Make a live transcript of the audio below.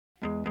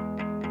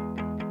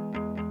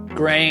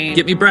Grain.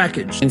 Get me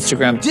brackage.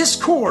 Instagram.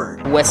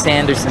 Discord. Wes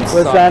Anderson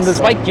sucks.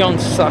 Spike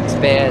Jonze sucks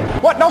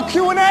bad. What, no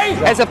Q&A?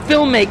 As a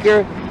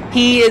filmmaker,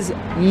 he is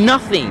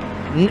nothing.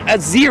 A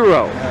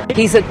zero.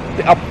 He's a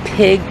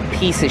pig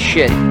piece of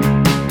shit.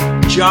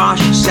 Josh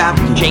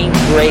Sapkin. James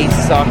Gray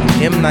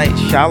sucks. M. Night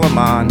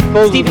Shyamalan.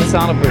 Steven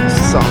Soderbergh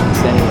sucks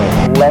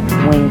anyway.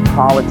 Left-wing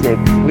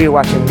politics. We were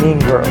watching Mean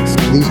Girls.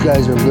 These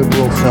guys are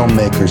liberal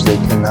filmmakers. They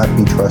cannot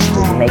be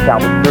trusted. Make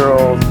out with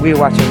girls. We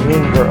were watching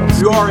Mean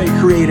Girls. You are a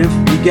creative.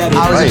 We get it.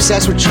 I was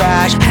obsessed with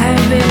trash.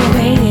 I've been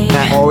waiting.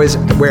 I always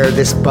wear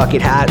this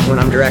bucket hat when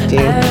I'm directing.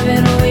 I've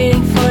been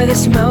waiting for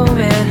this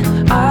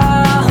moment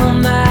all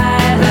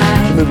my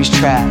life. The movie's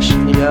trash,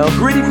 you know?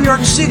 Gritty New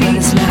York City. But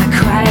it's not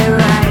quite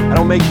right. I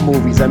don't make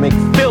movies, I make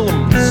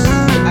films.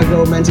 I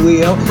go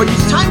mentally ill. But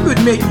it's time to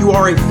admit you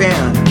are a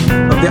fan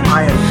of the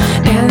Iron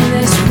Man. And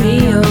this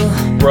real.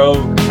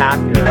 Bro,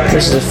 happiness.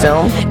 This is a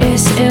film?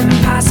 It's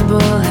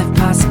impossible, if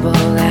possible,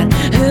 that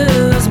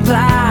whose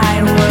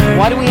blind word.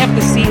 Why do we have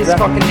to see his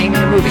fucking name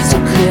in the movie? So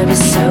clear but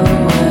so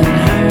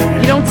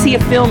unheard. You don't see a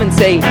film and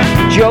say,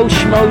 Joe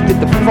Schmo did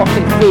the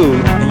fucking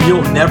food. And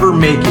you'll never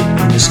make it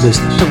in this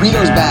business.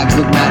 Doritos bags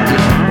look mad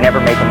different. Never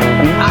make a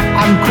movie.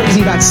 I'm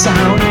crazy about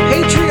sound.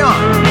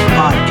 Patreon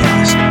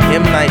podcast.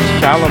 M. Night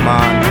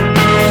Shyamalan.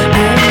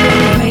 I've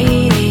been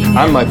waiting.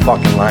 I'm my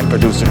fucking line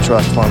producer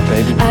trust fund,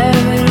 baby. I've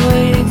been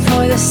waiting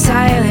for the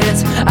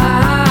silence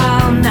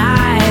all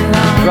night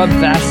long. Rub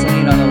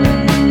Vaseline on the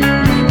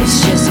lip.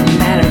 It's just a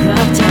matter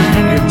of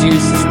time. Your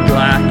juice is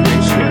black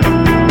ratio.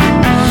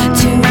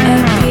 To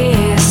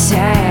appear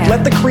sad.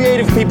 Let the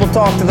creative people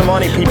talk to the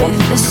money people.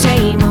 With the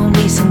same old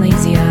decent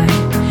lazy eye.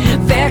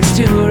 Vexed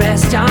to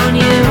rest on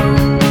you.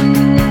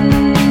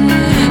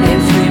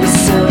 If we were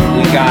so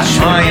We got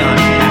Ion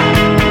Cat.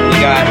 We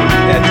got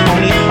that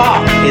Tony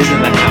Hawk is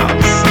in the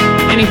house.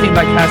 Anything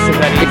by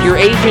Cassavetes. If your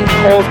agent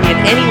calls me in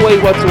any way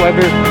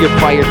whatsoever, you're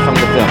fired from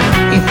the film.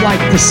 If like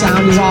the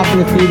sound is off in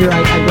the theater,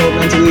 I go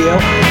mentally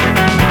ill.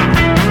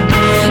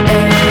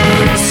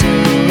 everything so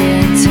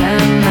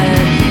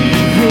intimate,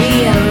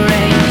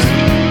 rearranged.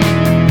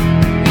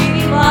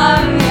 We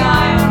love the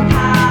Iron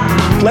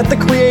Path. Let the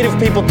creative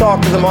people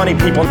talk to the money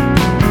people.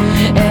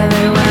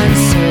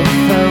 Everyone's so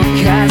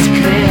focused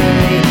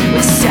clearly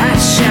with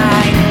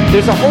sunshine.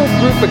 There's a whole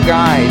group of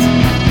guys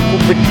who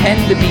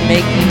pretend to be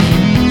making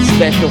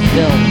special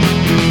films.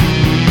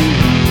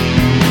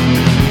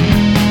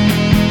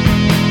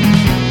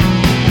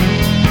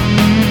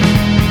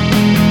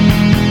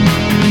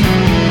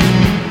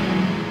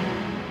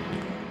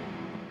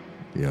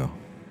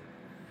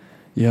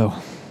 Yo.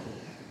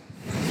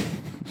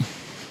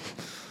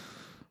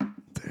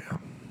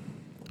 Damn.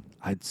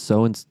 It's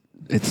so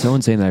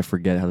insane that I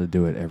forget how to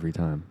do it every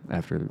time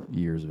after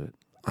years of it.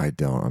 I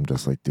don't. I'm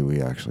just like, do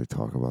we actually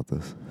talk about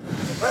this?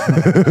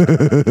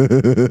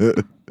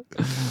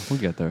 We'll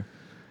get there.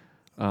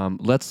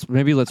 Let's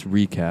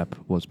recap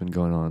what's been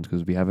going on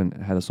because we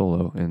haven't had a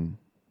solo in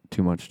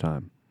too much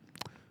time.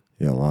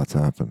 Yeah, lots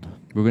happened.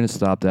 We're gonna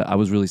stop that. I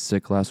was really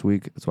sick last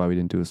week. That's why we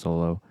didn't do a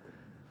solo.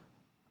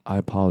 I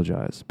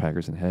apologize,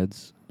 Packers and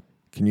Heads.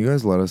 Can you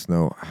guys let us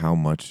know how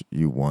much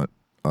you want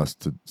us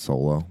to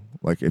solo?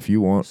 Like, if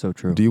you want, So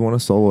true. Do you want to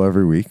solo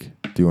every week?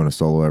 Do you want to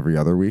solo every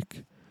other week?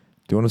 Do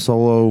you want to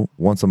solo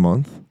once a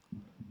month?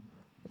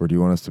 Or do you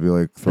want us to be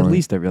like At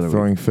least every other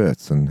throwing week.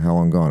 fits and Hell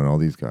on Gone and all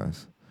these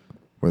guys,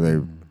 where they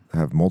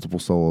have multiple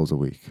solos a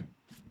week?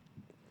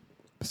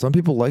 Some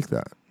people like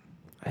that.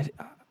 I get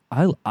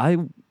kind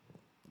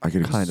of like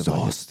it.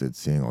 exhausted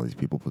seeing all these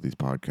people put these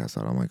podcasts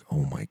out. I'm like,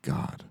 oh my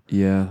God.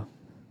 yeah.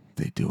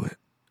 They do it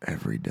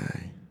every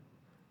day.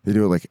 They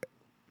do it like,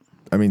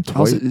 I mean,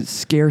 Also, twice. it's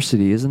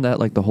scarcity, isn't that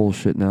like the whole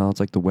shit now? It's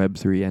like the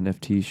Web3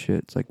 NFT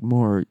shit. It's like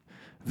more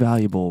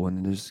valuable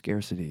when there's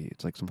scarcity.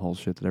 It's like some whole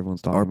shit that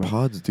everyone's talking Our about.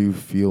 pods do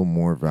feel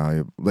more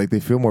valuable. Like, they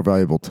feel more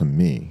valuable to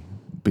me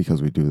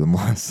because we do them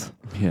less.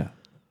 Yeah.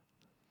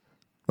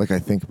 Like, I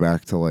think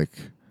back to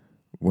like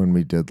when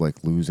we did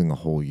like losing a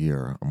whole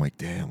year. I'm like,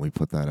 damn, we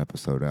put that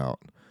episode out.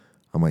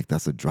 I'm like,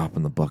 that's a drop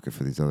in the bucket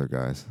for these other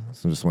guys.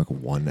 So just like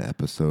one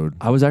episode.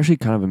 I was actually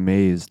kind of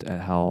amazed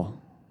at how,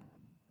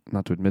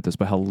 not to admit this,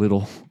 but how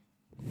little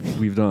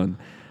we've done.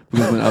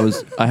 Because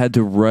when I had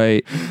to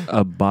write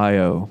a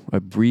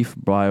brief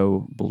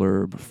bio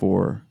blurb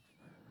for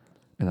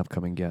an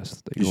upcoming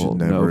guest that You you will should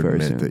know never very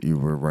admit soon. that you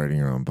were writing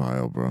your own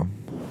bio, bro.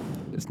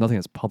 It's nothing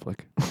that's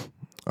public.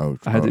 Oh,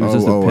 I had to, it was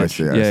just a pitch.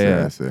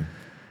 I see.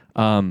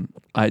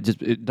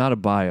 Not a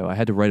bio. I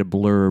had to write a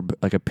blurb,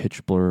 like a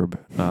pitch blurb,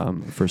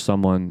 for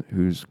someone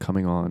who's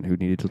coming on who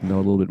needed to know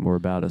a little bit more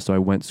about us. So I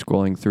went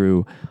scrolling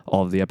through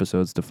all of the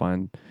episodes to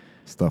find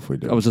Stuff we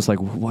did. I was just like,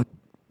 what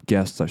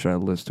guests should I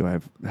list to? I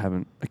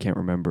can't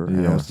remember.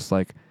 And I was just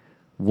like,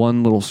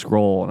 one little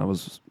scroll, and I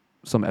was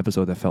some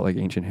episode that felt like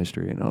ancient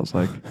history, and I was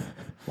like,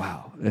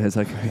 wow. It's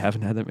like we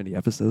haven't had that many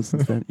episodes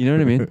since then. You know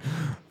what I mean?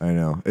 I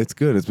know. It's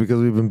good. It's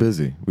because we've been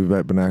busy. We've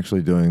been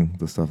actually doing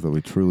the stuff that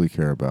we truly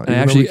care about. And I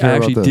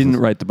actually didn't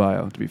write the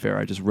bio, to be fair.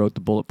 I just wrote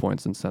the bullet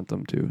points and sent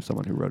them to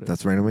someone who wrote it.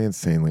 That's randomly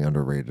insanely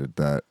underrated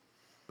that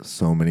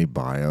so many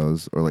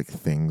bios or like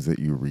things that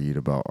you read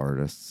about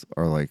artists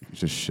are like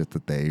just shit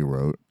that they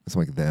wrote. It's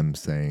like them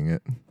saying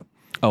it.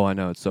 Oh, I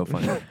know, it's so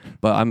funny.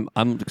 But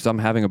I'm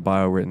having a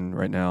bio written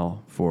right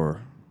now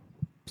for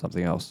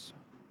something else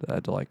that I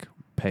had to like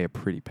pay a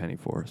pretty penny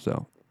for.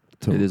 So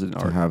it is an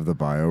art. To have the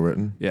bio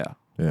written. Yeah.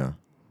 Yeah.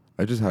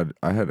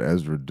 I had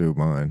Ezra do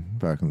mine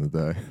back in the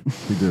day.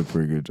 He did a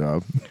pretty good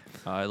job.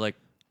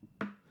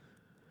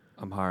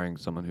 I'm hiring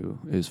someone who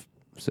is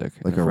sick.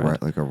 Like and friend.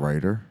 like a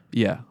writer.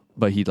 Yeah,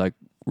 but he like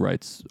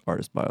writes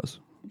artist bios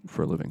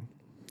for a living.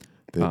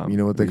 You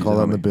know what they call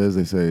that in the biz?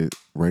 They say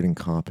writing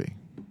copy.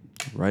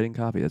 Writing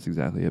copy. That's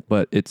exactly it.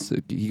 But it's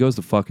he goes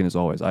to fucking as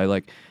always.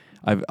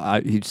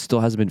 He still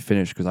hasn't been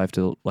finished because I have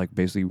to like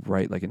basically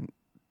write like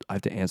I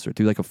have to answer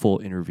do like a full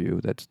interview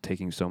that's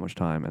taking so much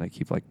time, and I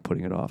keep like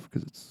putting it off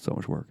because it's so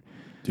much work.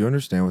 Do you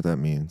understand what that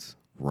means?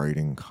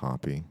 Writing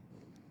copy.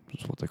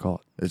 That's what they call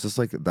it. It's just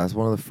like that's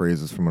one of the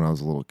phrases from when I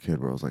was a little kid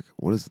where I was like,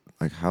 "What is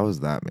like? How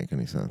does that make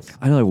any sense?"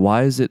 I know. Like,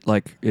 why is it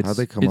like it's? How'd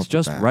they come up it's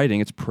just with that? writing.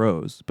 It's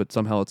prose, but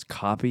somehow it's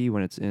copy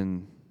when it's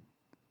in.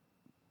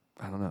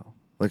 I don't know.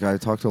 Like I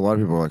talk to a lot of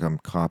people who are like, "I'm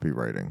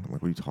copywriting." I'm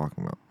like, what are you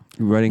talking about?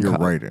 You're writing. You're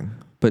writing.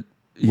 But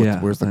yeah,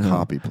 Where's the I know.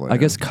 copy play? I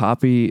guess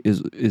copy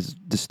is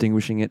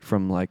distinguishing it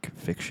from like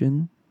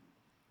fiction,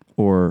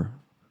 or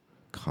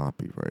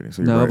copywriting.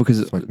 So no, because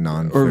it's like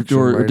nonfiction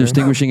or writing?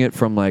 distinguishing it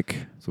from like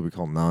That's what we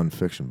call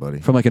nonfiction, buddy.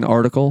 from like an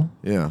article.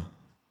 Yeah.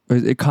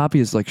 Copy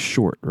is like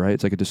short, right?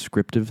 It's like a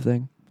descriptive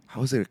thing.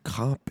 How is it a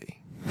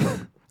copy?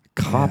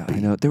 Copy. Yeah,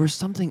 I know. There's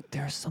something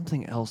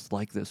else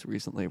like this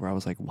recently where I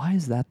was like, why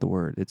is that the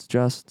word? It's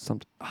just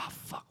something. Oh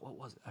fuck, what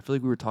was it? I feel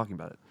like we were talking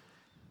about it.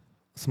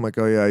 So I'm like,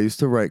 oh yeah, I used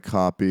to write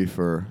copy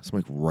for. So I'm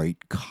like,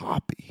 write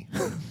copy.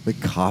 Like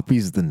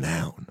copy's the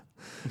noun.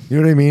 You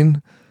know what I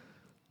mean?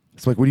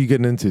 It's like, what are you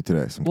getting into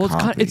today? Some Well,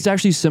 copy. it's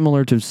actually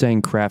similar to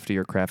saying crafty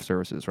or craft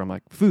services, where I'm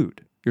like,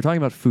 food. You're talking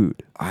about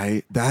food.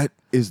 That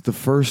is the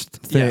first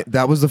thing. Yeah.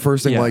 That was the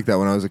first thing Yeah. like that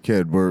when I was a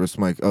kid, where it was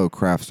like, oh,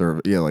 craft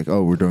service. Yeah, like,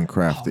 oh, we're doing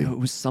crafty. Oh, no, it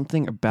was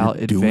something about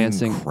You're doing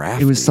advancing.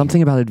 crafty. It was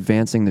something about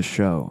advancing the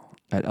show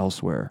at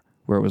Elsewhere,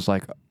 where it was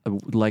like that.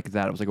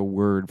 It was like a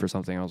word for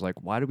something. I was like,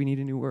 why do we need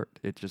a new word?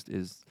 It just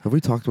is. Have we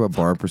talked about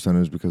bar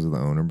percentage because of the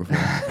owner before?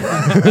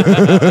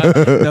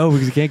 No,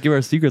 because we can't give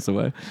our secrets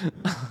away.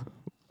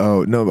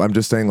 Oh no, I'm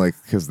just saying like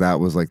because that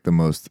was like the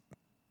most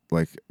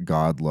like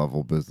god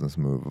level business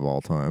move of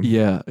all time.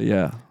 Yeah,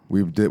 yeah.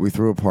 We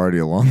threw a party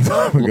a long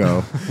time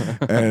ago,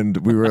 and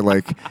we were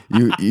like,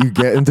 you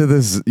get into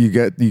this, you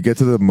get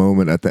to the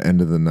moment at the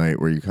end of the night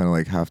where you kind of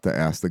like have to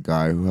ask the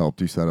guy who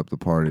helped you set up the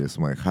party. So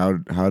I'm like,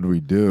 how do we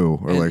do?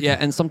 Or like, Yeah,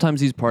 and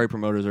sometimes these party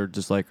promoters are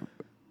just like,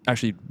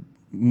 actually,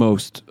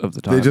 most of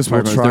the time They just will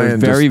party try promoters,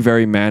 and they're very just-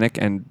 very manic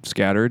and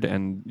scattered,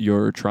 and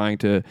you're trying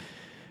to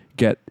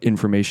get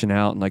information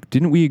out and like,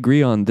 didn't we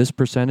agree on this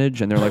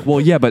percentage? And they're like,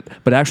 well, yeah, but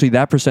actually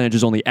that percentage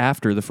is only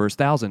after the first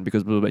 1,000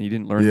 because blah, blah, blah, you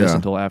didn't learn this Yeah.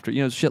 until after,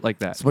 shit like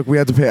that. it's like we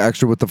had to pay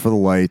extra for the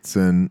lights,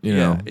 and you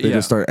know they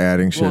just start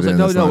adding shit Well, it's like, in.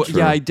 no, That's not true.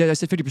 yeah, I did. I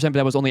said 50%, but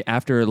that was only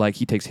after like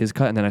he takes his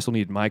cut, and then I still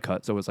needed my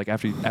cut. So it's like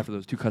after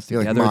those two cuts Yeah,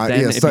 like together, my- then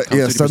yeah, it becomes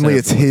 50%. suddenly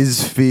it's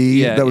his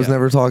fee Yeah, that was yeah.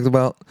 never talked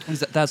about.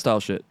 That style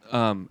shit.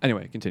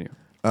 Anyway, continue.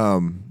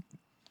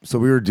 So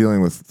we were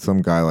dealing with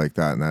some guy like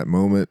that, and that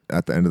moment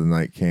at the end of the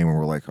night came, and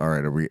we're like, "All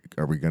right,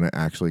 are we gonna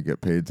actually get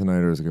paid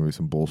tonight, or is it gonna be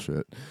some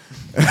bullshit?"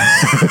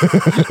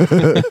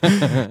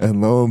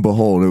 And lo and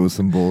behold, it was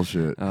some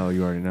bullshit. Oh,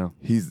 you already know.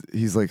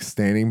 He's like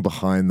standing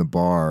behind the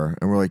bar,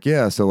 and we're like,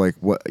 "Yeah, so like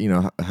what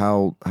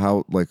how'd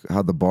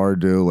the bar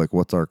do? Like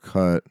what's our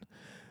cut?"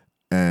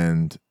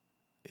 And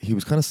he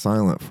was kind of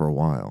silent for a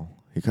while.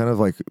 He kind of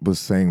like was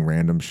saying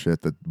random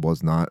shit that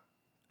was not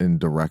in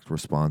direct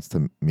response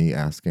to me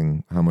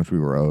asking how much we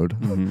were owed.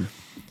 Mm-hmm.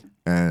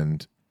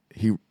 And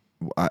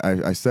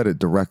I said it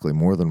directly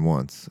more than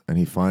once, and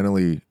he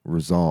finally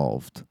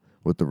resolved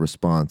with the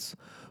response,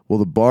 well,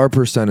 the bar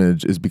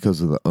percentage is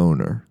because of the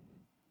owner.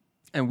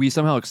 And we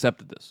somehow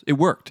accepted this. It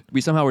worked. We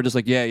somehow were just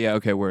like, yeah,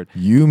 okay, word.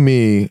 You,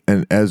 me,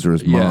 and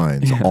Ezra's Yeah,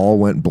 minds yeah. all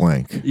went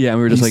blank. Yeah, and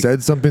we were just he like,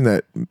 said something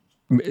that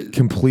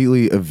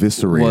completely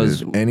eviscerated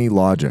Was- any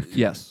logic.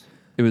 yes.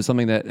 It was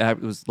something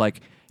that was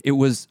like, it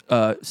was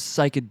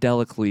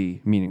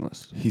psychedelically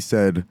meaningless. He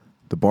said,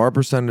 the bar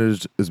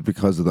percentage is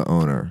because of the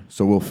owner,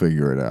 so we'll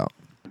figure it out.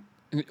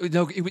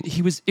 No,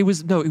 it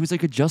was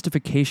like a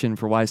justification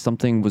for why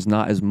something was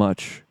not as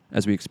much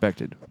as we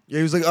expected. Yeah,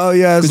 he was like, "Oh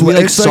yeah, it's 'Cause we,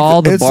 like, it's saw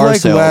like, the it's bar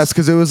like sales. less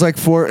because it was like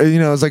it's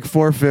like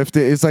 $450.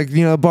 It's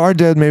like bar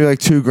did maybe like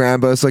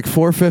 $2,000, but it's like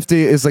 $450.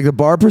 It's like the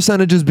bar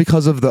percentage is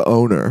because of the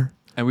owner."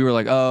 And we were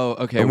like, oh,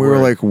 okay. And we were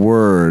like,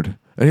 "Word."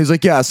 And he's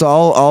like, "Yeah, so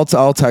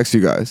I'll text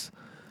you guys."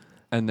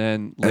 And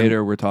then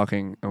later we're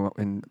talking,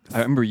 and I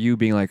remember you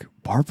being like,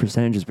 bar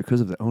percentage is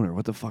because of the owner.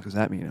 What the fuck does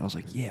that mean? And I was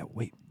like, yeah,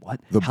 wait, what?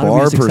 The How did we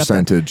bar just accept that?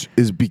 percentage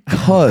is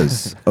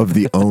because of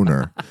the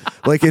owner.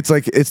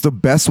 It's the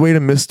best way to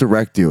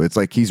misdirect you. It's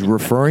like he's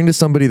referring to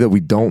somebody that we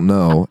don't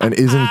know and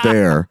isn't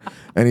there.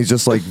 And he's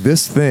just like,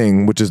 this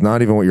thing, which is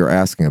not even what you're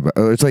asking about.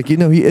 It's like,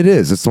 it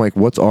is. It's like,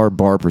 what's our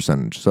bar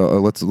percentage? So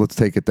let's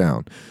take it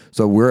down.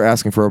 So we're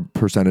asking for a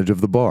percentage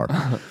of the bar.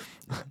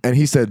 And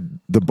he said,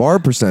 the bar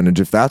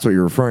percentage, if that's what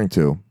you're referring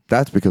to,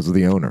 that's because of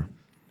the owner.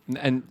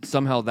 And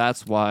somehow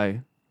that's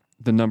why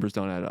the numbers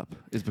don't add up,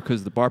 is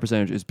because the bar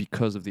percentage is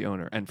because of the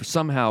owner. And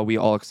somehow we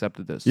all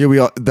accepted this.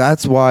 Yeah,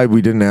 that's why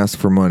we didn't ask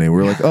for money.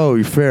 We're like, oh,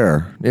 you're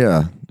fair.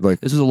 Yeah.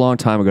 Like, this was a long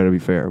time ago, to be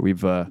fair. We've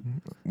cut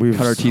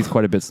our teeth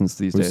quite a bit since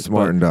these days.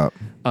 Smartened up.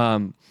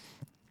 There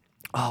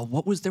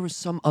was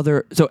some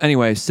other. So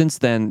anyway, since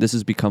then, this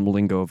has become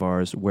lingo of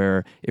ours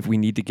where if we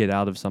need to get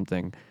out of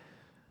something,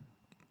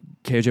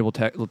 KJ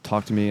will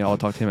talk to me, I'll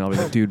talk to him, and I'll be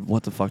like, dude,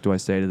 what the fuck do I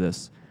say to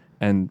this?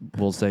 And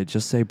we'll say,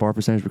 just say bar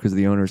percentage because of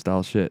the owner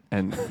style shit.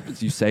 And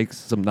you say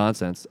some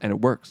nonsense, and it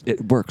works.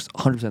 It works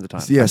 100% of the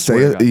time. Yeah,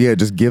 say it. Yeah,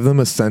 just give them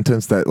a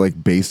sentence that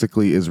like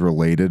basically is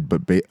related,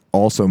 but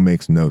also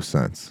makes no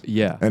sense.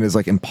 Yeah. And is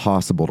like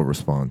impossible to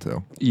respond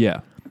to.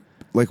 Yeah.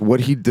 Like what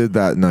he did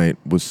that night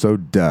was so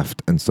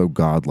deft and so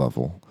God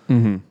level.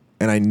 Mm-hmm.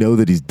 And I know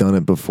that he's done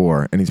it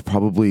before, and he's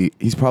probably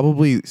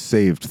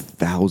saved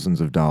thousands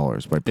of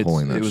dollars by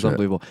pulling that shit. It was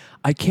unbelievable.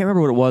 I can't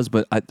remember what it was,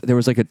 but there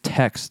was like a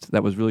text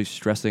that was really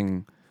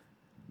stressing.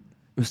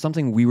 It was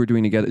something we were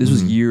doing together. This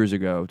was years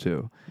ago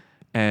too.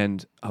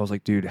 And I was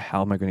like, dude,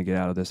 how am I going to get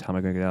out of this? How am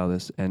I going to get out of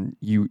this? And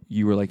you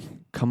were like,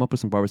 come up with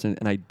some bar percentage,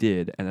 and I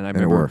did. And then I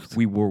remember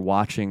we were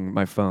watching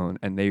my phone,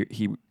 and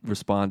he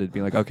responded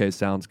being like, okay,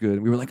 sounds good.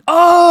 And we were like,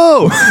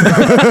 oh!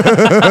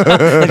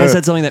 Like I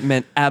said something that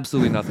meant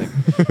absolutely nothing.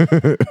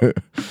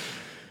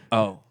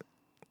 Oh.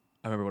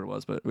 I remember what it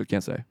was, but we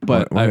can't say.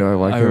 But why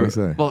can't we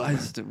say? Well,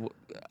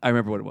 I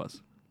remember what it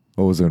was.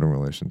 What was it in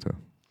relation to?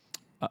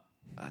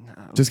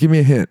 Just give me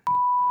a hint.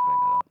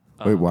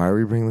 Wait, why are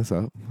we bringing this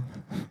up?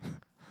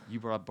 You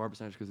brought up bar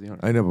percentage because of the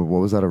owner. I know, but what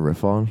was that a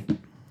riff on?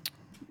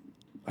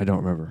 I don't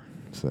remember.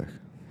 Sick.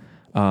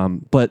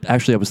 But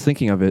actually, I was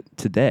thinking of it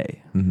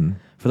today. Mm-hmm.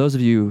 For those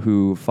of you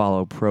who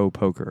follow pro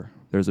poker,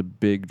 there's a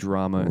big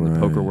drama in the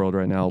poker world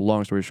right now.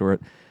 Long story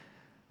short,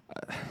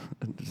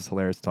 it's just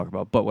hilarious to talk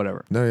about, but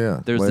whatever. No,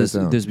 yeah. There's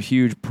this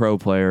huge pro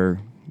player,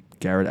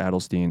 Garrett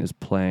Adelstein, is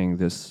playing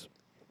this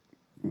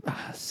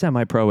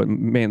semi-pro, but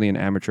mainly an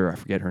amateur. I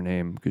forget her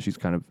name because she's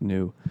kind of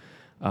new.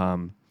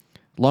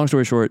 Long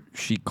story short,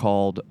 she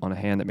called on a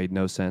hand that made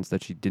no sense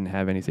that she didn't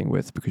have anything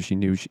with because she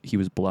knew he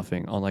was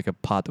bluffing on like a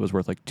pot that was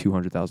worth like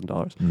 $200,000.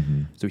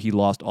 Mm-hmm. So he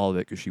lost all of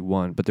it because she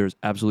won. But there's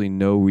absolutely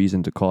no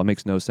reason to call. It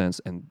makes no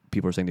sense. And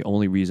people are saying the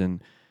only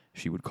reason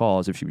she would call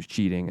is if she was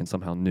cheating and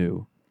somehow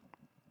knew.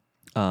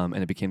 And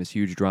it became this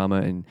huge drama.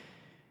 And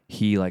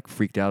he like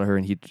freaked out at her,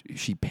 and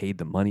she paid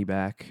the money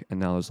back. And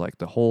now there's like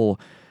the whole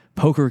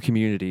poker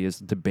community is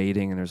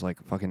debating, and there's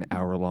like fucking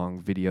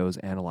hour-long videos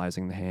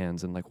analyzing the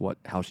hands and like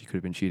how she could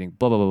have been cheating,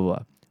 blah, blah, blah,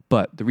 blah.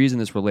 But the reason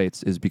this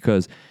relates is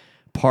because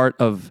part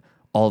of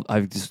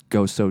I just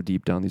go so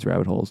deep down these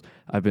rabbit holes.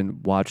 I've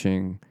been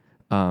watching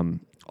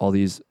all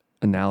these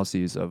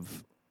analyses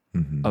of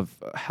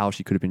how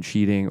she could have been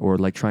cheating, or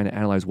like trying to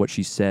analyze what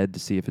she said to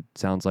see if it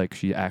sounds like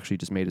she actually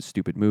just made a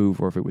stupid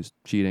move or if it was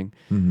cheating.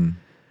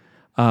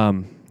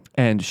 Mm-hmm.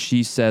 And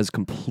she says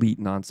complete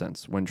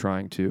nonsense when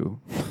trying to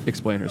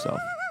explain herself.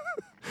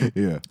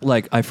 Yeah.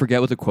 Like, I forget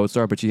what the quotes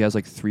are, but she has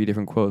like 3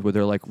 different quotes where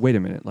they're like, wait a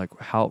minute, like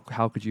how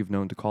could you have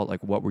known to call?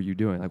 Like, what were you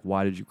doing? Like,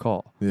 why did you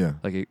call? Yeah.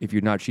 Like, if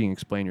you're not cheating,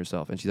 explain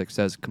yourself. And she like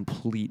says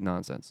complete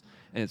nonsense.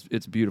 And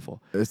it's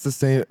beautiful. It's the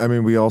same. I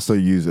mean, we also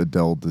use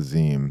Adele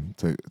Dazeem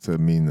to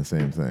mean the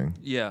same thing.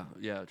 Yeah,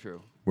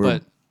 true.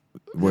 What?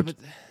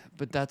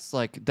 But that's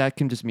like, that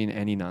can just mean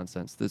any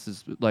nonsense. This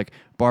is like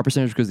bar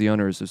percentage because the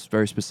owner is just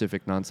very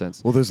specific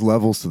nonsense. Well, there's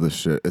levels to this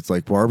shit. It's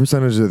like bar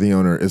percentage of the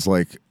owner is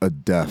like a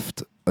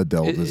deft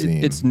Adele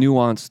Dazeem. It's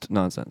nuanced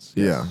nonsense.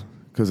 Yes. Yeah.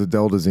 Because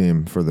Adele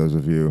Dazeem, for those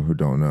of you who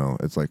don't know,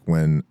 it's like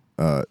when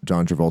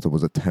John Travolta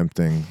was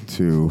attempting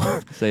to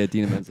say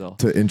Idina Menzel.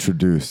 To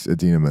introduce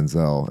Idina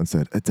Menzel and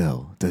said,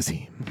 Adele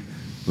Dazeem.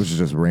 Which is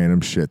just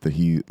random shit that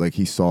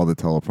he saw the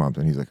teleprompter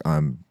and he's like,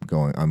 I'm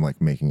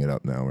like making it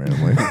up now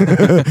randomly.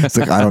 It's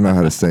like, I don't know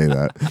how to say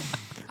that.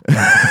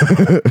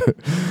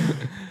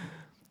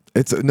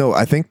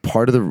 I think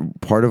part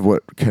of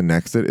what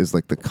connects it is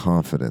like the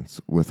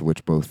confidence with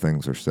which both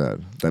things are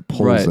said that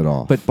pulls it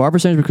off. But bar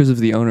percentage because of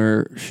the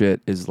owner shit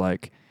is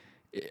like,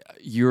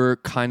 you're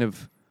kind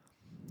of,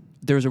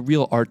 there's a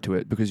real art to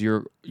it because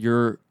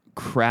you're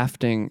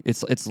crafting,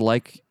 it's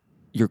like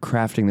you're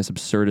crafting this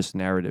absurdist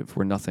narrative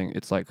where nothing,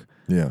 it's like,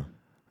 yeah,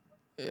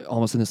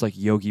 almost in this like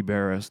Yogi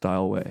Berra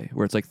style way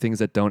where it's like things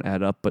that don't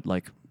add up, but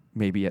like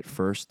maybe at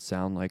first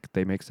sound like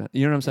they make sense.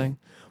 You know what I'm saying?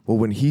 Well,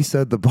 when he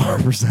said the bar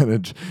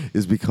percentage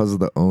is because of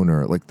the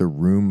owner, like the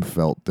room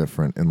felt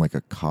different in like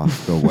a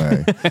Kafka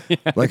way.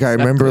 Like I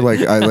remember,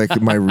 like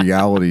my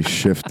reality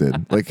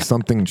shifted, like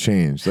something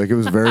changed. Like it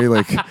was very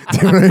like, do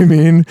you know what I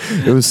mean?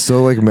 It was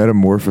so like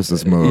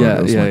metamorphosis mode. Yeah,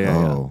 it was yeah, like, yeah,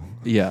 yeah. oh,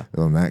 Yeah.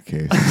 well, in that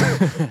case,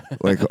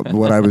 like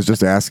what I was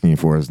just asking you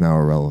for is now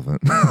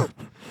irrelevant.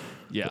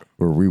 Yeah.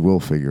 Or we will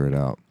figure it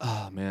out.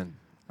 Oh man.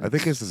 I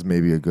think this is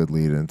maybe a good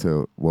lead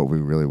into what we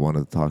really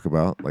wanted to talk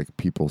about, like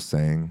people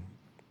saying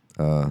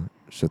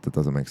shit that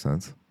doesn't make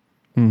sense.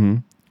 Mm-hmm.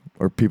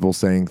 Or people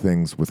saying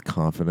things with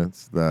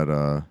confidence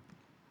that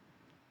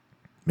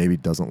maybe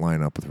doesn't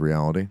line up with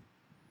reality.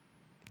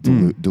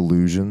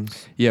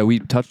 Delusions. Yeah, we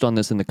touched on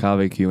this in the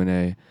Kave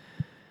Q&A,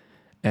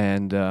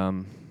 and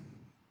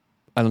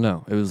I don't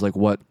know. It was like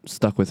what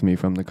stuck with me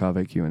from the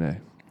Kave Q&A.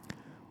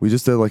 We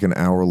just did like an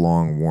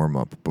hour-long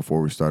warm-up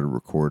before we started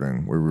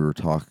recording where we were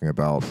talking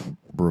about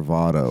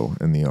bravado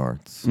in the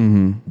arts,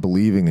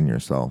 believing in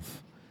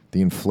yourself,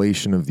 the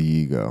inflation of the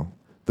ego,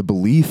 the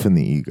belief in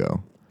the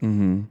ego,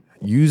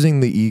 using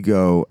the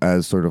ego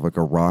as sort of like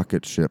a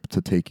rocket ship to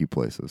take you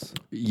places.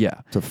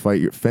 Yeah. To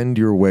fend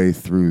your way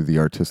through the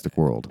artistic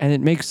world. And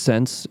it makes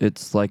sense.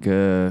 It's like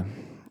a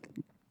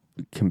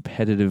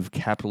competitive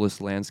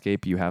capitalist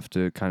landscape. You have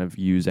to kind of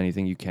use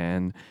anything you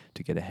can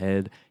to get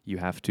ahead. You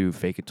have to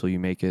fake it till you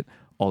make it,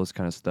 all this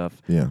kind of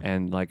stuff. Yeah.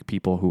 And like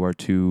people who are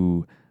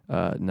too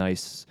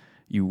nice,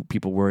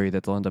 people worry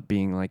that they'll end up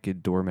being like a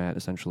doormat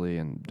essentially,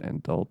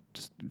 and they'll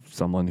just,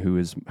 someone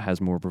who has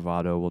more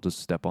bravado will just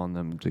step on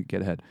them to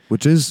get ahead.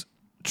 Which is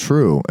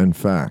true and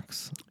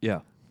facts. Yeah.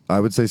 I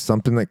would say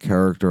something that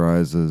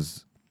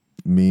characterizes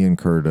me and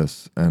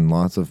Curtis and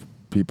lots of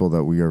people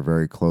that we are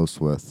very close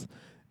with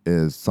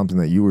is something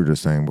that you were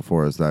just saying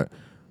before, is that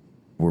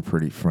we're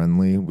pretty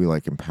friendly. We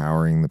like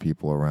empowering the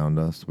people around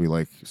us. We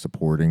like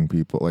supporting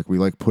people. Like we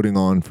like putting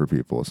on for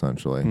people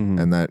essentially.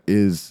 And that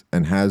is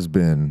and has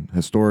been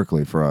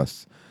historically for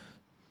us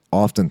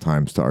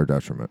oftentimes to our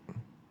detriment.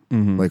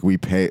 Like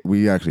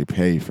we actually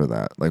pay for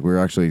that. Like we're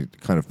actually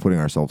kind of putting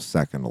ourselves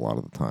second a lot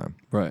of the time.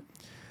 Right.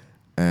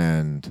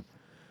 And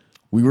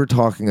we were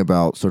talking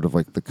about sort of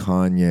like the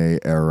Kanye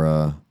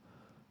era.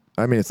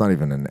 I mean, it's not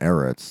even an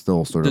era. It's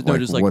still sort of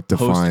just like what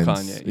defines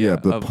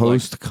post-Kanye, the of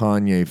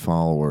post-Kanye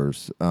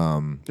followers.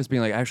 Just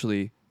being like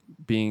actually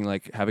being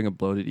like having a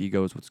bloated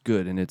ego is what's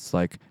good, and it's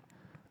like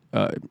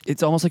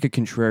it's almost like a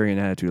contrarian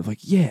attitude of like,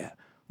 yeah,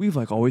 we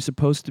were always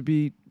supposed to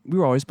be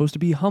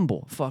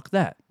humble. Fuck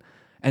that.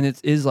 And it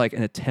is like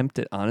an attempt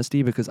at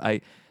honesty because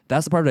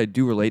that's the part that I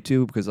do relate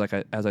to because like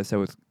as I said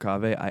with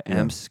Kave, I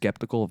am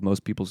skeptical of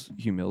most people's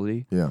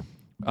humility. Yeah.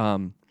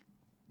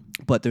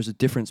 But there's a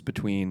difference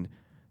between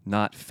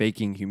not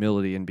faking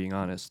humility and being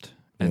honest,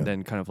 and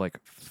then kind of like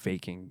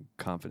faking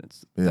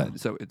confidence. Yeah.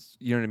 So it's,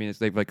 you know what I mean? It's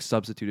they've like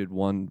substituted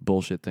one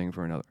bullshit thing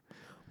for another.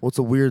 Well, it's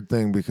a weird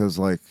thing because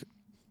like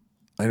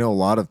I know a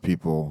lot of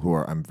people who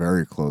I'm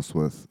very close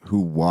with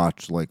who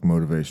watch like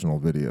motivational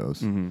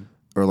videos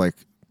or like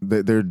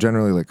they're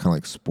generally like kind of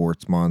like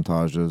sports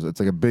montages. It's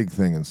like a big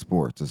thing in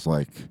sports. It's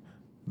like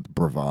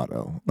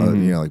bravado, you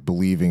know, like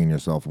believing in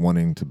yourself,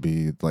 wanting to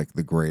be like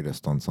the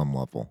greatest on some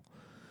level.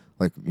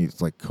 Like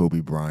it's like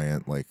Kobe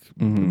Bryant, like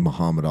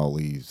Muhammad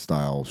Ali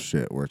style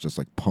shit, where it's just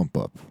like pump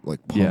up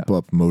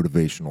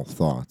motivational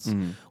thoughts,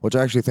 which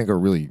I actually think are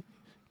really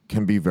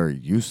can be very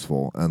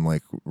useful and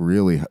like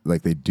really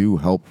like they do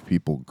help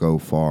people go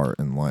far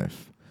in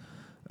life.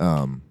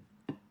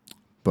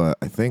 But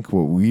I think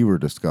what we were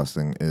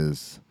discussing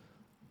is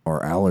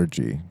our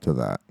allergy to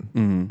that,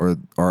 or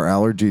our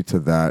allergy to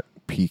that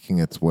peeking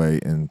its way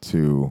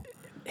into.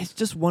 It's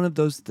just one of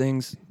those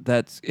things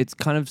it's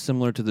kind of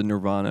similar to the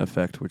Nirvana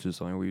effect, which is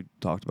something we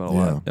talked about a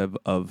lot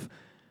of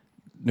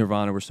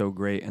Nirvana were so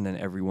great, and then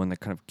everyone that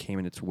kind of came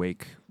in its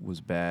wake was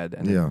bad,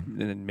 and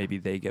then maybe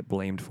they get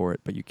blamed for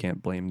it, but you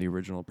can't blame the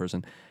original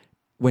person.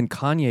 When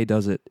Kanye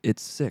does it,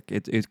 it's sick.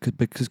 It's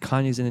because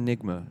Kanye's an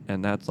enigma,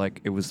 and that's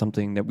like it was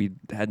something that we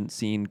hadn't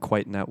seen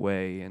quite in that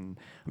way. And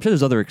I'm sure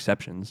there's other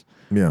exceptions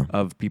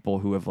of people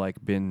who have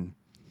like been,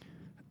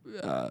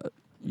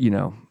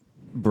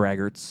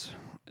 braggarts.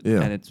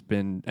 Yeah. And it's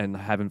been and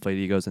have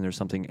inflated egos, and there's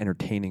something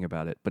entertaining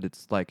about it. But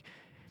it's like,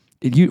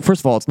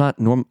 first of all, it's not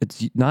normal.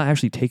 It's not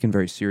actually taken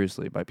very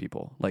seriously by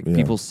people. Like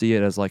people see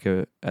it as like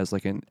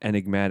an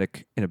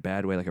enigmatic in a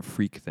bad way, like a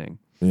freak thing.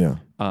 Yeah.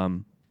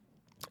 And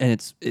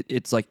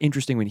it's like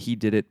interesting when he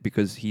did it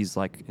because he's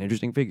like an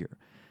interesting figure.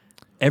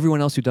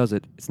 Everyone else who does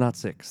it, it's not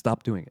sick.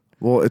 Stop doing it.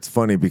 Well, it's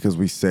funny because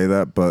we say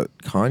that, but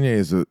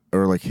Kanye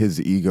or like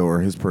his ego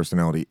or his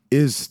personality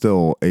is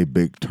still a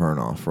big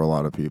turnoff for a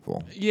lot of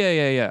people.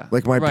 Yeah.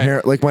 Like my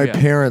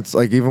parents,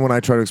 like even when I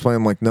try to explain,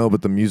 I'm like, no,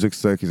 but the music's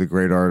sick. He's a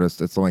great artist.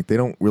 It's like they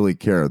don't really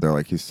care. They're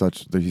like, he's so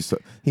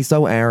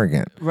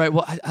arrogant. Right.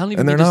 Well, I don't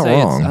even. And mean they're to not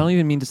say wrong. I don't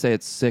even mean to say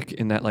it's sick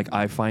in that like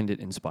I find it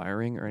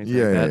inspiring or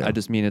anything like that. Yeah. I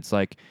just mean it's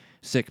like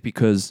sick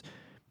because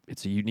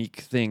it's a unique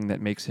thing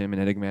that makes him an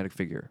enigmatic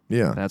figure.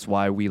 Yeah. And that's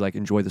why we like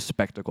enjoy the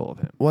spectacle of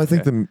him. Well, I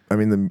think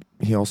okay?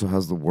 he also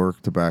has the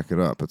work to back it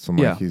up. It's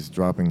Yeah. like he's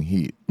dropping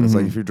heat. It's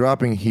like if you're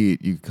dropping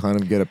heat, you kind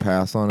of get a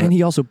pass on it. And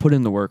he also put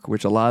in the work,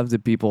 which a lot of the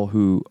people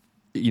who,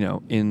 you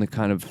know, in the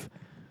kind of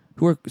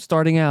who are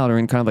starting out or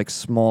in kind of like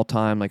small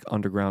time like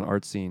underground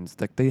art scenes,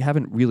 like they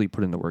haven't really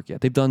put in the work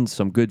yet. They've done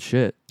some good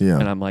shit. Yeah.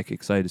 And I'm like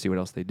excited to see what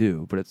else they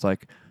do. But it's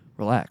like,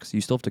 relax. You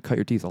still have to cut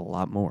your teeth a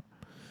lot more.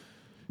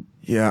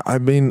 Yeah, I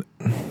mean,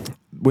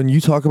 when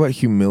you talk about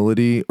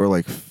humility or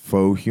like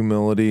faux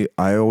humility,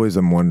 I always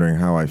am wondering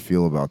how I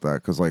feel about that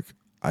because like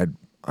I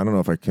don't know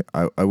if I can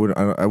I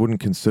wouldn't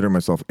consider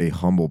myself a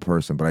humble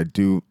person, but I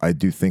do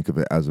think of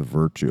it as a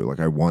virtue. Like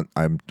I want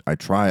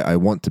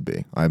to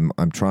be.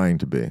 I'm trying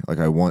to be. Like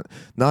I want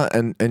not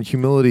and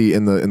humility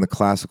in the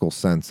classical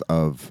sense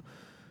of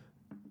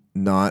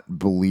not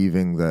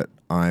believing that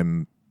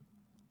I'm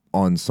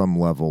on some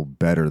level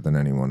better than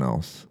anyone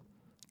else.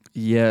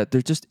 Yeah,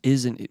 there just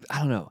isn't. I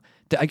don't know.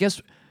 I guess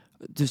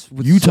just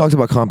with You talked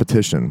about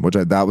competition, which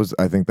I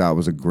think that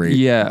was a great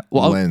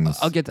lens.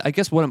 I'll get. I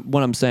guess what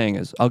I'm saying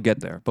is I'll get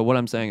there. But what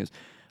I'm saying is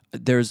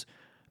there's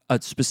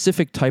a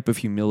specific type of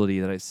humility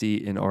that I see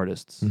in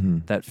artists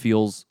that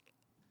feels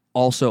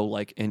also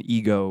like an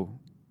ego,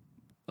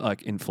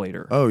 like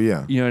inflator. Oh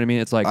yeah, you know what I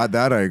mean? It's like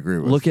that I agree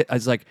with.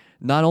 It's like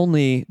not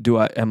only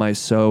am I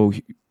so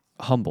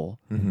humble,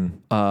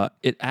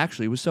 it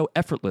actually was so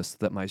effortless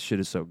that my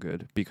shit is so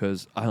good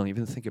because I don't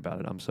even think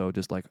about it. I'm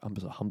just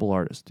a humble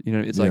artist. You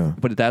know, it's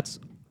like, but that's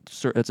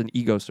an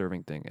ego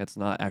serving thing. It's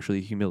not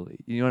actually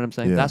humility. You know what I'm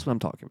saying? Yeah. That's what I'm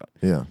talking about.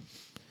 Yeah.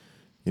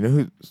 You know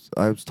who?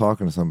 I was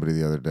talking to somebody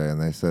the other day,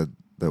 and they said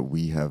that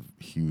we have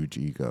huge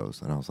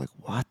egos, and I was like,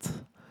 "What?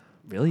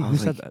 Really? Who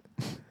said that?"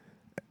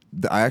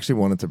 I actually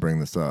wanted to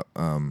bring this up.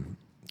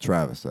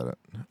 Travis said it.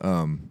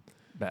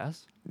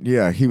 Bass?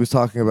 Yeah, he was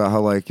talking about how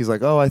like he's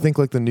like, oh, I think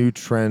like the new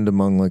trend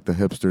among like the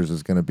hipsters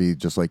is gonna be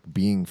just like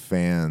being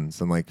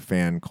fans and like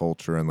fan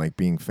culture and like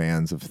being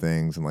fans of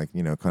things and like,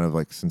 you know, kind of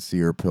like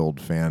sincere pilled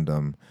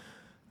fandom.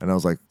 And I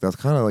was like, that's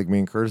kind of like me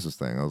and Curtis's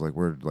thing. I was like,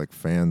 we're like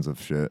fans of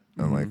shit,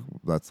 and like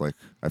that's like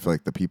I feel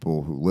like the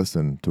people who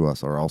listen to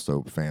us are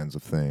also fans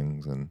of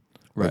things, and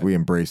like we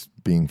embrace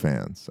being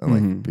fans and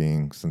like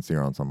being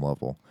sincere on some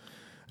level.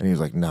 And he was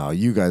like, "No,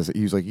 you guys."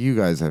 He was like, "You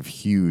guys have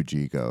huge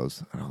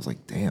egos." And I was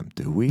like, "Damn,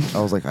 do we?"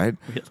 I was like, Really?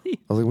 I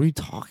was like, "What are you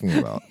talking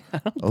about?"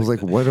 I was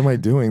like, "What am I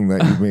doing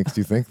that makes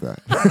you think that?"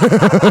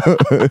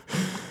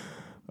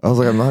 I was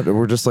like, "I'm not.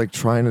 We're just like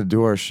trying to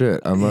do our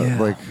shit. I'm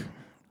not like.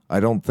 I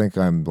don't think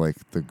I'm like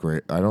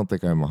I don't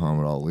think I'm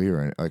Muhammad Ali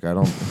or anything. Like I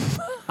don't."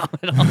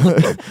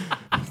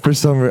 For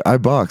some reason, I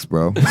box,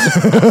 bro.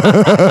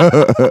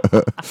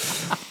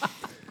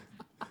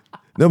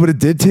 No, but it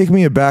did take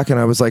me aback, and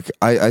I was like,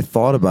 I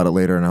thought about it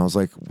later, and I was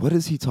like, what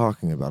is he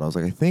talking about? I was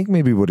like, I think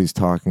maybe what he's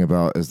talking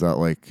about is that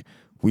like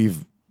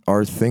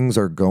our things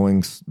are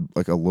going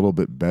like a little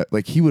bit better.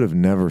 Like he would have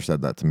never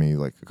said that to me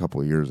like a couple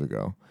of years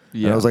ago.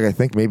 Yeah. And I was like, I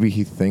think maybe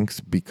he thinks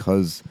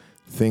because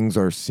things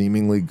are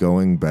seemingly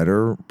going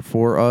better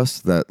for us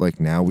that like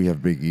now we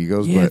have big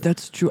egos. Yeah, but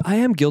that's true. I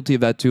am guilty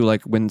of that too.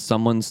 Like when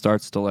someone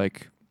starts to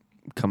like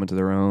come into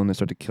their own, they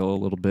start to kill a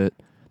little bit.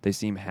 They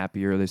seem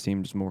happier. They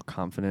seem just more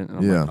confident. And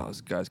I'm like, oh,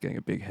 this guy's getting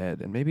a big head.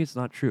 And maybe it's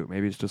not true.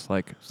 Maybe it's just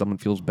like someone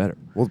feels better.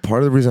 Well,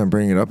 part of the reason I'm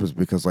bringing it up is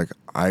because like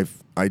I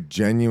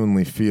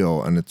genuinely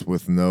feel, and it's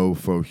with no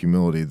faux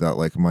humility, that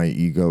like my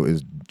ego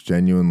is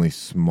genuinely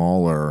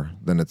smaller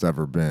than it's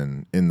ever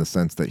been in the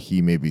sense that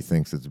he maybe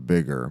thinks it's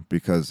bigger,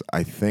 because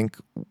I think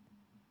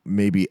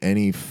maybe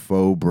any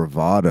faux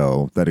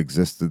bravado that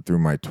existed through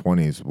my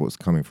 20s was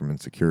coming from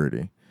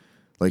insecurity.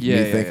 Like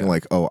me thinking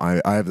like, oh,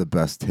 I have the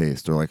best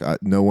taste, or like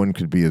no one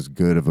could be as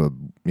good of a,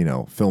 you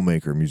know,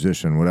 filmmaker,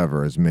 musician,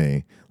 whatever as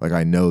me. Like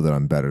I know that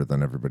I'm better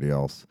than everybody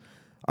else.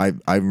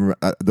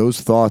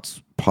 Those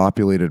thoughts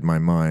populated my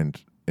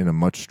mind in a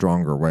much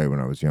stronger way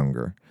when I was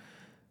younger.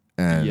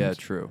 And yeah,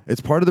 true.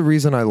 It's part of the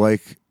reason I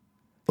like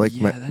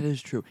that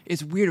is true.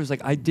 It's weird. It was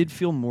like I did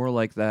feel more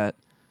like that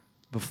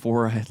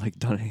before I had like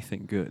done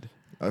anything good.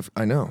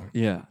 I know.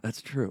 Yeah,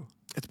 that's true.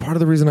 It's part of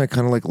the reason I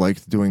kind of like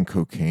liked doing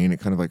cocaine. It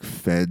kind of like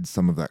fed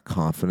some of that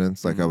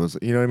confidence. Like I was,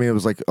 you know what I mean? It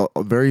was like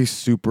a very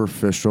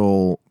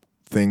superficial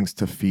things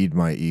to feed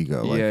my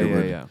ego. Like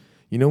yeah.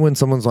 You know when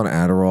someone's on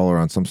Adderall or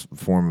on some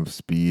form of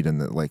speed, and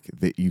that like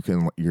that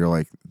you're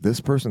like, this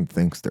person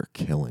thinks they're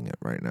killing it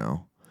right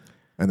now,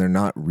 and they're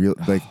not real.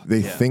 Like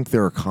they think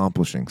they're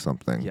accomplishing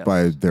something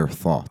by their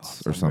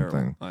thoughts or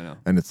something. I know.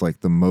 And it's like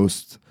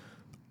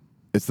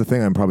it's the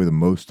thing I'm probably the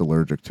most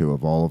allergic to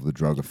of all of the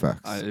drug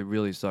effects. It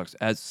really sucks.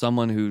 As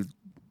someone who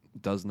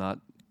does not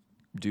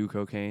do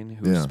cocaine,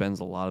 who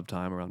spends a lot of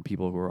time around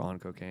people who are on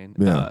cocaine,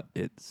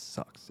 it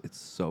sucks. It's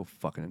so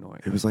fucking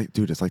annoying. It was like,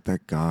 dude, it's like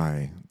that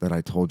guy that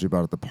I told you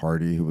about at the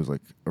party who was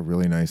like a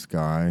really nice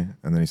guy,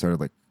 and then he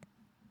started like,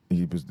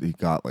 he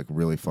got like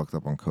really fucked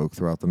up on coke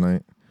throughout the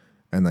night,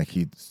 and like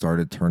he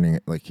started turning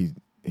it like he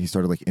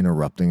started like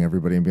interrupting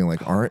everybody and being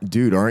like, aren't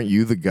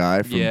you the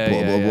guy from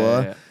blah blah blah?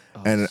 Yeah.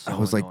 And so I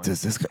was like, annoying.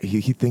 does this guy,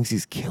 he thinks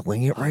he's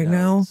killing it I right know,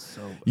 now? it's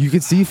so- You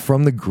could see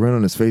from the grin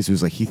on his face, he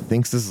was like, he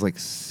thinks this is like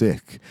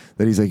sick,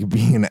 that he's like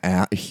being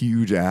a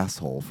huge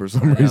asshole for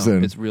some I know.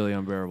 reason. It's really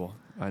unbearable.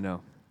 I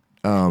know.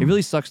 Um, It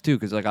really sucks too,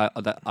 because like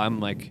I'm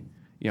like,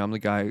 I'm the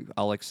guy.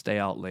 I'll like stay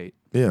out late,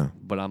 yeah.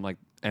 but I'm like,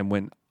 and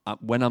when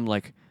I'm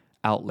like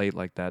out late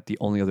like that, the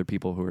only other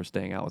people who are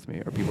staying out with me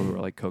are people who are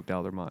like coked out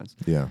of their minds.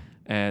 Yeah.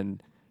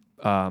 And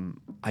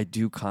I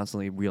do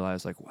constantly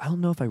realize like I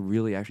don't know if I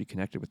really actually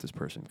connected with this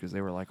person because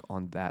they were like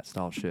on that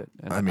style shit,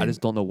 and I I mean-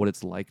 just don't know what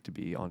it's like to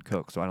be on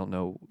coke. So I don't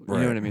know. You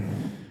Right. know what I mean?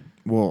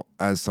 Well,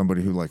 as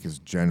somebody who like is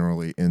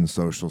generally in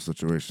social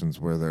situations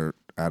where they're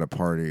at a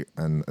party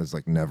and is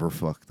like never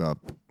fucked up,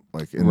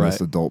 like in this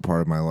Right. adult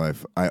part of my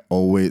life,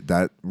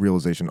 that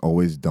realization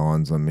always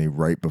dawns on me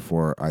right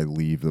before I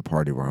leave the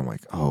party, where I'm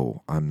like,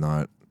 oh, I'm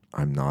not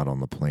on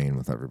the plane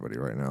with everybody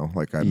right now.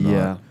 Like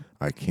Yeah.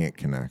 I can't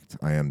connect.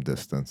 I am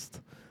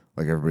distanced.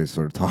 Like everybody's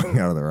sort of talking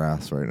out of their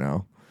ass right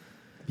now.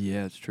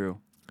 Yeah, it's true.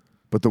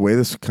 But the way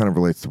this kind of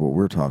relates to what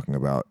we're talking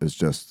about is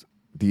just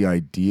the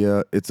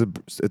idea. It's a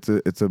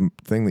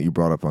thing that you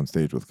brought up on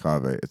stage with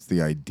Kaveh. It's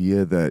the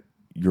idea that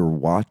you're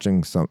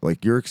watching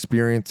you're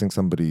experiencing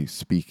somebody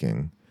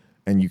speaking,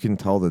 and you can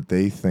tell that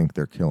they think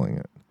they're killing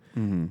it,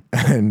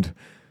 and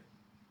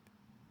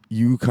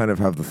you kind of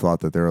have the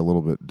thought that they're a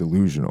little bit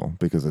delusional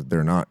because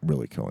they're not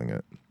really killing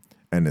it,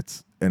 and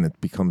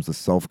it becomes a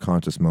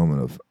self-conscious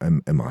moment of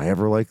am I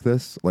ever like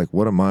this? Like,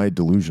 what am I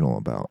delusional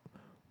about?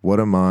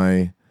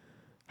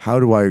 How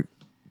do I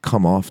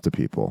come off to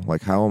people?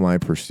 Like, how am I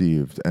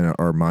perceived? And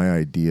are my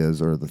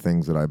ideas or the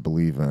things that I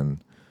believe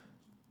in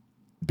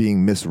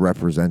being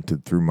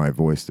misrepresented through my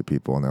voice to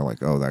people? And they're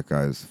like, oh, that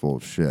guy's full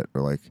of shit.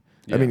 Or like,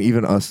 I mean,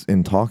 even us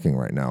in talking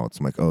right now, it's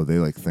like, oh, they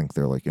like think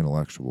they're like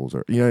intellectuals,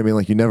 or, you know what I mean?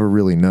 Like, you never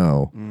really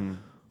know.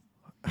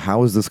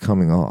 How is this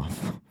coming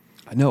off?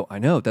 I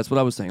know. That's what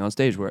I was saying on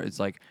stage, where it's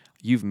like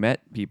you've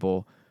met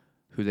people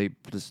who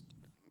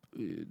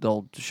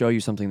they'll show you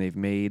something they've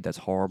made that's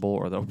horrible,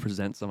 or they'll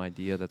present some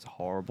idea that's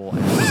horrible. And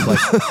it's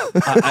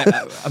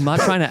like, I'm not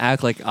trying to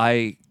act like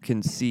I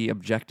can see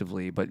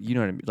objectively, but you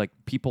know what I mean? Like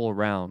people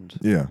around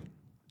Yeah.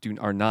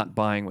 are not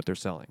buying what they're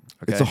selling.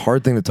 Okay? It's a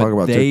hard thing to talk But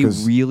about, they too,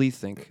 'cause- really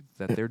think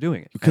that they're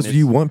doing it. because And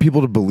you it's- want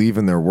people to believe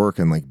in their work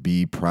and like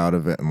be proud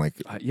of it and like,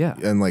 yeah.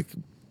 and like,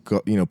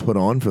 go, put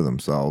on for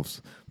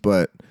themselves.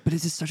 But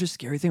it's just such a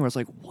scary thing where it's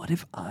like, what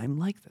if I'm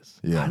like this?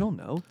 Yeah. I don't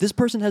know. This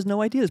person has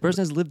no idea. This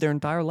person has lived their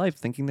entire life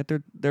thinking that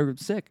they're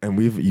sick. And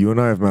you and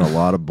I have met a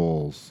lot of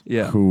bulls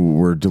Yeah. who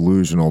were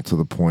delusional to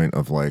the point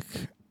of like,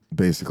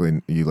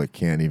 basically you like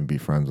can't even be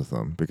friends with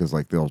them because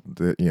like they'll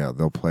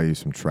play you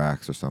some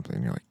tracks or something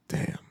and you're like,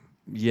 damn,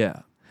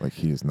 Yeah. like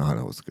he is not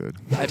as good.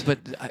 But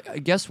I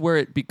guess where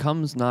it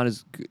becomes not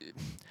as good,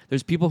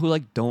 there's people who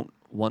like don't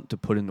want to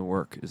put in the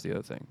work is the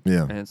other thing.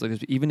 Yeah. And it's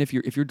like even if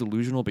you're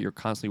delusional but you're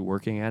constantly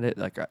working at it,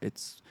 like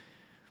it's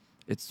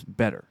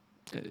better.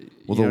 Well, You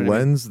the know what I mean?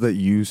 lens that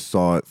you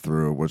saw it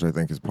through, which I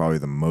think is probably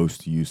the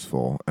most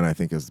useful, and I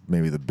think is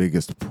maybe the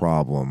biggest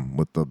problem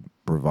with the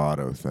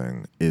bravado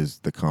thing, is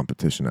the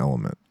competition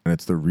element. And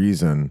it's the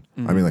reason,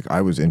 I mean, like,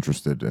 I was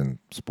interested in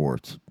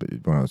sports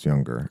when I was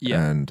younger.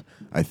 Yeah. And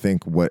I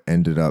think what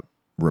ended up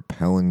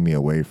repelling me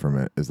away from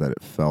it is that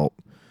it felt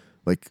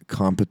like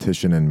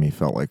competition in me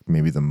felt like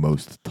maybe the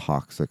most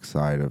toxic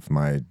side of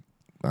my,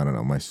 I don't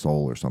know, my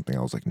soul or something.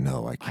 I was like,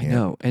 no, I I can't.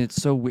 know. And it's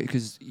so weird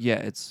because, yeah,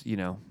 it's,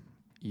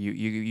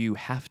 you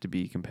have to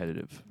be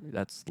competitive.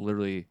 That's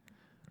literally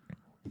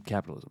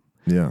capitalism.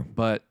 Yeah.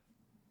 But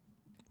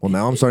Well,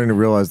 now I'm starting to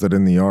realize that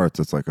in the arts,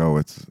 it's like,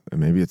 oh,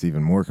 maybe it's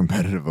even more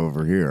competitive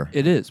over here.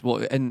 it is. Well,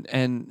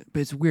 but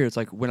it's weird. It's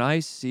like when I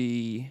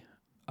see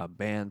a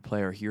band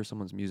play or hear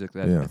someone's music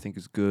that Yeah. I think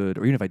is good,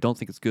 or even if I don't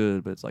think it's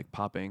good, but it's like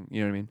popping,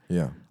 you know what I mean?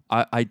 Yeah.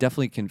 I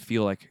definitely can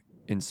feel like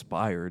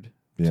inspired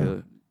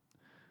Yeah.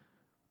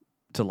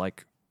 to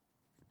like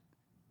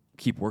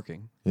keep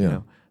working. Yeah. You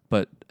know?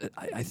 But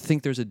I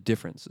think there's a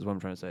difference, is what I'm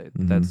trying to say.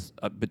 Mhm. That's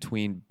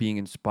between being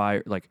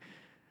inspired, like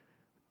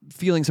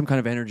feeling some kind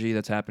of energy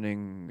that's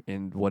happening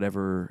in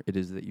whatever it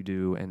is that you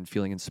do, and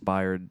feeling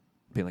inspired,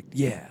 being like,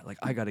 yeah, like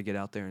I got to get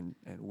out there and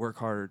work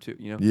harder too.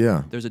 You know?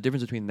 Yeah. There's a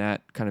difference between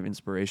that kind of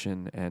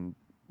inspiration and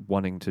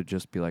wanting to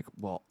just be like,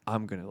 well,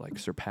 I'm gonna like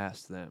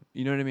surpass them.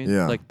 You know what I mean?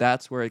 Yeah. Like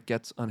that's where it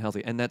gets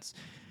unhealthy, and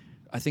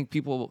I think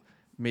people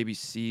maybe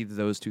see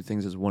those two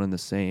things as one and the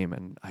same,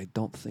 and I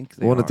don't think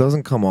they Well, are. it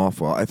doesn't come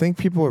off well. I think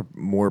people are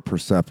more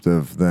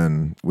perceptive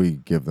than we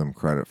give them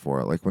credit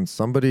for. Like when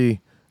somebody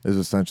is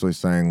essentially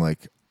saying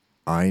like,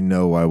 I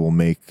know I will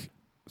make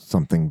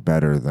something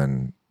better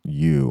than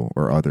you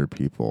or other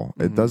people.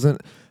 Mm-hmm.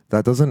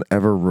 That doesn't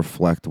ever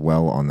reflect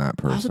well on that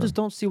person. I also just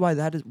don't see why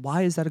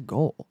is that a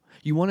goal?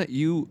 You want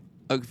to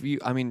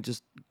I mean,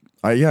 just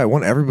I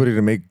want everybody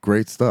to make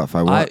great stuff.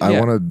 I want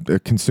to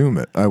consume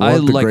it. I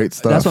want the great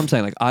stuff. That's what I'm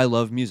saying. Like, I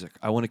love music.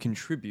 I want to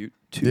contribute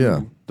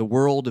to the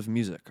world of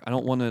music. I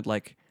don't want to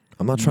like.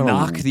 I'm not trying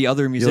knock to the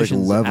other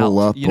musicians level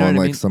out. up You know on what I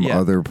like mean? some Yeah.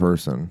 other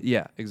person.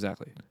 Yeah,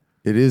 exactly.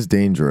 It is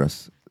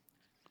dangerous.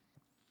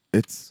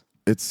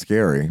 it's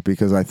scary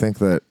because I think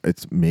that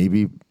it's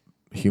maybe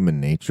human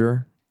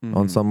nature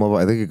on some level.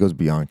 I think it goes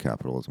beyond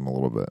capitalism a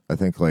little bit. I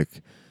think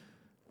like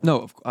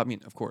No, I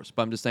mean, of course,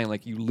 but I'm just saying,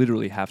 like, you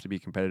literally have to be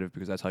competitive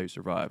because that's how you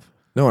survive.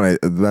 no, and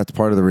that's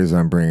part of the reason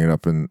I'm bringing it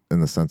up in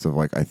the sense of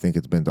like I think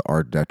it's been to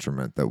our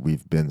detriment that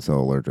we've been so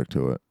allergic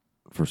to it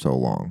for so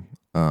long.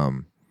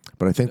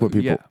 But I think what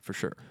people yeah, for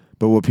sure.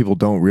 But what people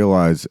don't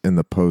realize in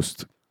the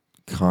post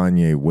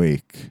Kanye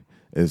wake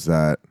is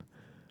that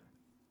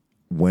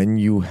when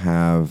you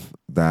have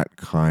that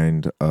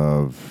kind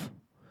of,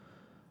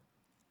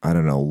 I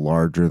don't know,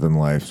 larger than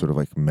life, sort of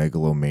like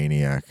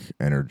megalomaniac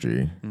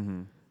energy,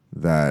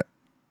 that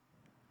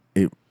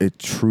it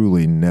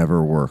truly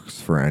never works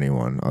for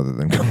anyone other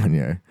than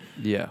Kanye.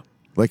 Yeah.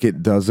 Like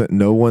it doesn't,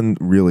 no one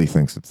really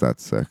thinks it's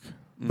that sick.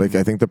 Like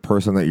I think the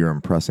person that you're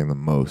impressing the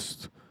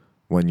most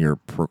when you're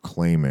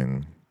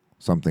proclaiming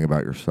something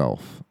about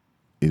yourself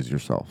is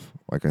yourself.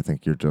 Like I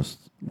think you're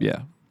just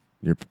Yeah.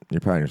 you're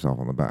patting yourself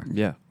on the back.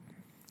 Yeah.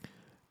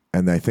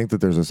 And I think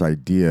that there's this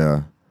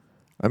idea,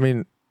 I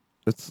mean,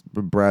 it's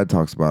Brad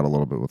talks about a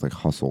little bit with like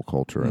hustle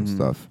culture and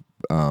stuff.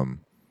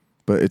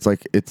 But it's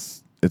like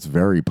it's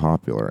very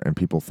popular and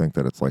people think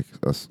that it's like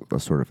a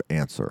sort of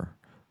answer.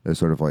 It's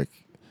sort of like,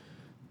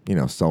 you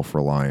know,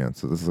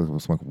 self-reliance. So this is some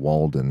like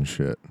Walden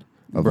shit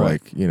of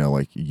like, you know,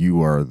 like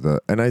you are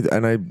the, and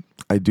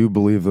I do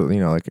believe that, you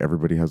know, like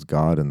everybody has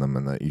God in them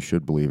and that you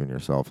should believe in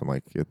yourself and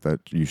like that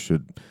you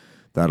should,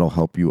 that'll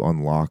help you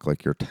unlock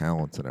like your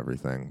talents and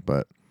everything.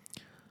 But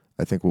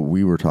I think what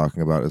we were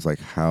talking about is like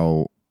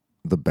how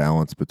the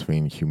balance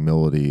between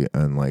humility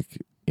and like,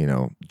 you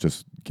know,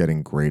 just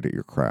getting great at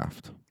your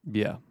craft.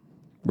 Yeah.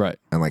 Right.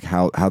 And like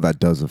how that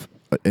does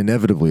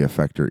inevitably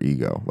affect your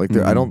ego. Like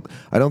there, I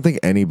don't think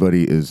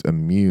anybody is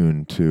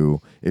immune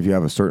to, if you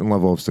have a certain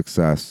level of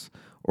success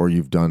or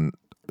you've done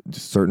a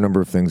certain number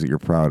of things that you're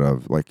proud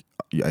of, like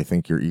I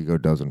think your ego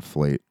does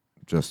inflate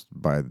just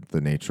by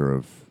the nature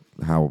of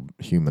how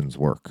humans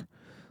work.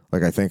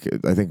 Like I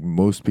think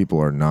most people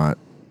are not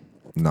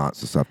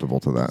susceptible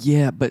to that.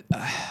 Yeah, but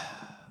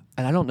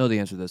and I don't know the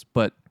answer to this,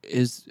 but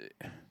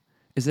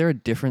is there a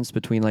difference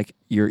between like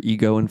your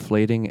ego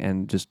inflating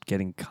and just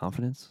getting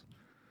confidence?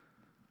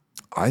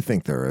 I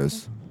think there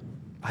is.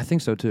 I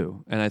think so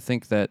too, and I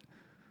think that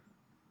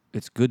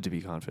it's good to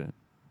be confident,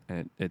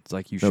 and it's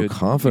like you should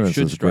confidence you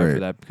should is strive great. for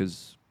that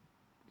because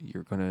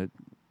you're gonna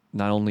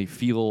not only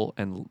feel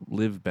and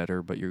live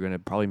better, but you're gonna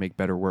probably make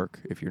better work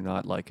if you're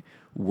not like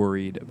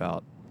worried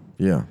about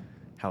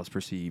how it's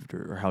perceived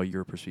or how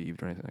you're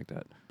perceived or anything like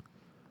that.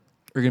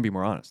 You're gonna be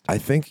more honest. I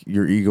think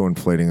your ego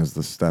inflating is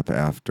the step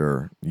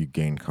after you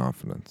gain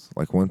confidence.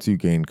 Like once you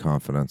gain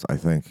confidence, I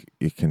think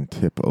it can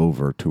tip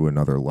over to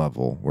another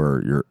level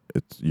where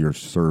you're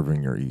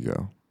serving your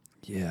ego.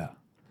 Yeah.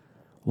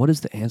 What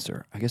is the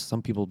answer? I guess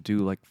some people do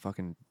like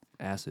fucking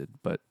acid,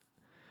 but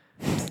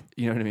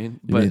you know what I mean?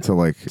 You need to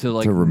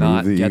remove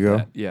not the get ego.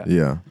 that. Yeah.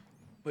 Yeah.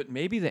 But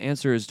maybe the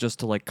answer is just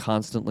to like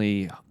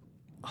constantly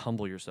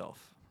humble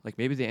yourself. Like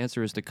maybe the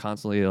answer is to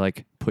constantly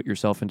like put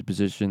yourself into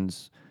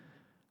positions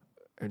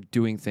or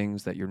doing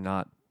things that you're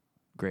not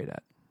great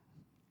at.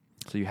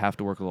 So you have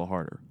to work a little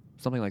harder.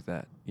 Something like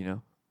that, you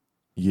know?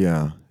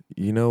 Yeah.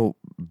 You know,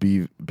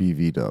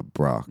 BV Dub,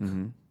 Brock.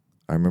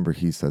 I remember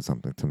he said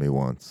something to me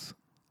once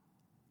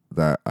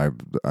that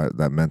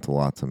that meant a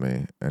lot to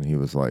me. And he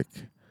was like,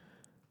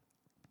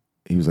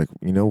 you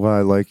know why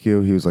I like you?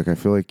 He was like, I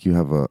feel like you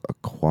have a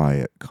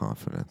quiet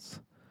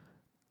confidence.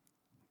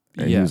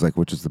 And he was like,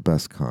 which is the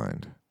best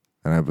kind.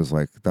 And I was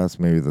like, that's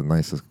maybe the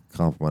nicest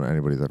compliment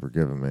anybody's ever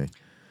given me.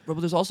 But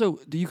there's also,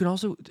 you can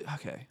also,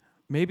 okay,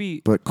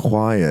 maybe. But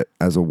quiet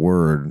as a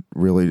word,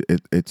 really,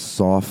 it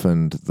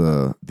softened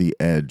the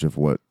edge of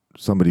what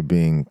somebody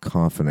being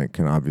confident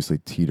can obviously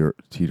teeter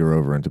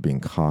over into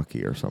being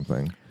cocky or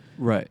something.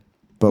 Right.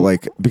 But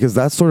like, because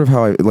that's sort of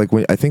how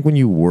I think when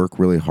you work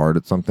really hard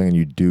at something and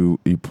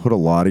you put a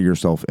lot of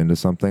yourself into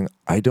something,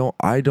 I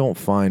don't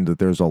find that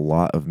there's a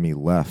lot of me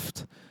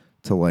left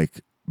to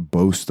like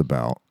boast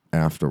about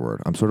afterward.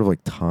 I'm sort of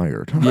like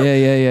tired. Yeah.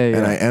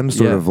 And I am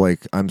sort of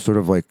like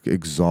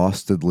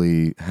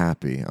exhaustedly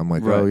happy. I'm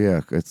like, oh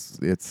yeah,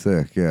 it's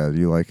sick. Yeah, do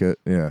you like it?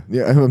 Yeah.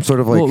 I'm sort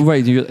of like, well,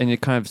 right, and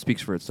it kind of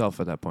speaks for itself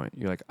at that point.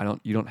 You're like,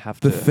 you don't have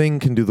to. The thing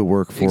can do the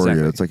work for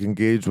you. It's like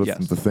engage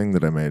with the thing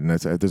that I made, and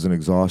there's an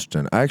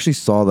exhaustion. I actually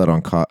saw that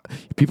on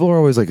people are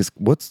always like,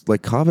 what's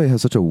like Kaveh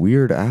has such a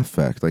weird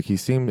affect. Like he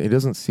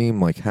doesn't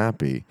seem like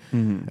happy,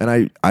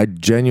 and I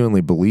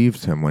genuinely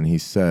believed him when he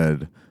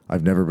said,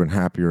 I've never been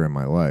happier in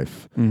my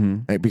life.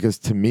 Because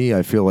to me,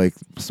 I feel like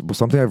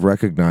something I've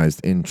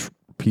recognized in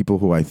people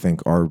who I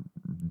think are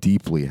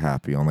deeply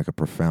happy on like a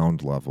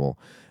profound level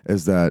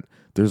is that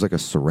there's like a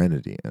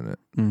serenity in it.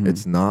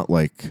 It's not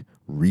like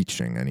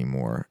reaching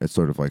anymore. It's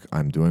sort of like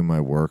I'm doing my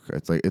work.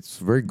 It's like it's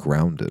very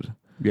grounded.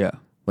 Yeah.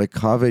 Like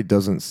Kaveh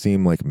doesn't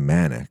seem like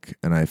manic,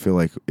 and I feel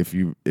like if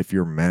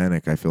you're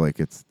manic, I feel like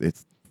it's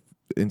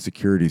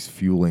insecurities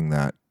fueling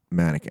that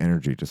manic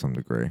energy to some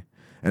degree.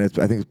 And I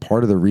think it's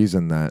part of the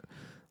reason that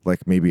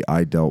like maybe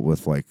I dealt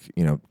with like,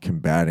 you know,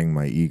 combating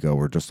my ego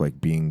or just like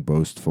being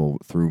boastful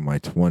through my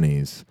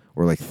 20s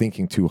or like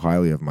thinking too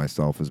highly of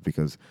myself is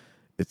because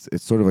it's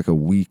sort of like a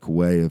weak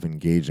way of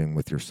engaging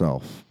with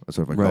yourself. It's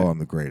sort of like, Right. oh, I'm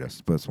the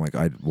greatest. But it's like,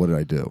 what did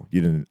I do?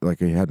 You didn't,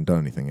 like, you hadn't done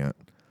anything yet.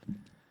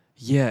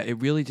 Yeah,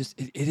 it really just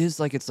it is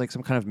like it's like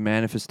some kind of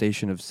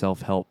manifestation of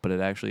self-help, but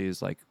it actually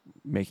is like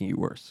making you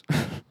worse.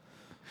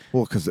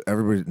 Well, because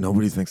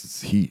nobody thinks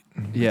it's heat.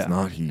 Yeah, It's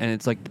not heat. and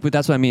it's like, but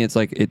that's what I mean. It's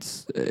like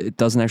it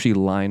doesn't actually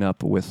line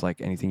up with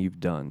like anything you've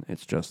done.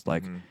 It's just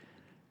like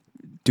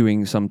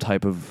doing some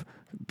type of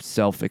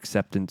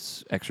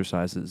self-acceptance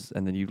exercises,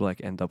 and then you like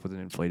end up with an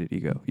inflated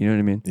ego. You know what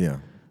I mean? Yeah.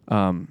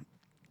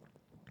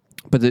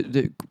 But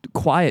the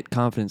quiet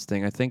confidence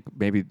thing, I think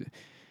maybe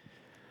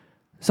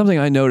something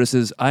I notice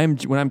is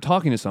when I'm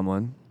talking to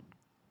someone,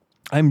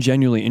 I'm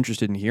genuinely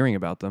interested in hearing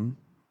about them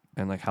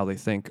and like how they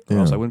think, or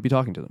else I wouldn't be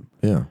talking to them.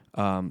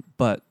 Yeah.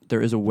 But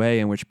there is a way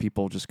in which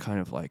people just kind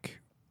of like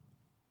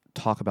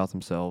talk about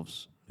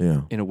themselves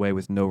Yeah. in a way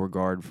with no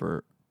regard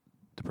for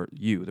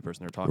the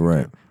person they're talking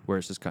Right. to, where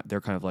it's just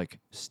they're kind of like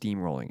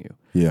steamrolling you,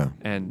 Yeah.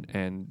 and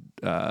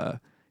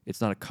it's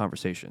not a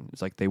conversation.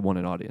 It's like they want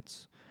an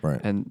audience, Right.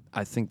 and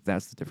I think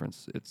that's the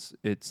difference.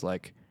 It's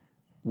like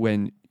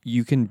when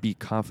you can be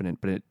confident,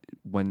 but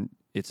when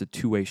it's a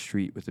two-way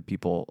street with the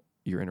people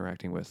you're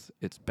interacting with,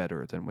 it's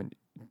better than when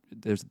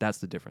that's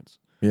the difference.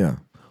 Yeah.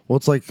 Well,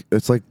 it's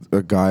like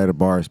a guy at a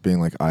bar is being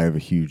like, I have a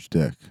huge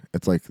dick.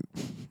 It's like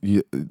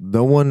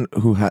no one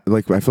who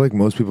like I feel like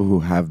most people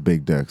who have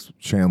big dicks,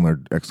 Chandler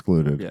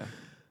excluded, Yeah.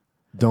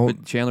 don't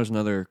But Chandler's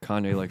another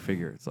Kanye-like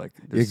figure. It's like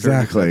there's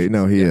exactly. certain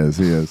No, he exceptions.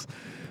 is.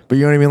 But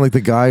you know what I mean? Like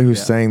the guy who's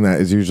Yeah. saying that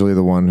is usually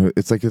the one who.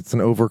 It's like it's an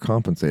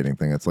overcompensating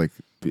thing. It's like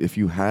if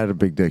you had a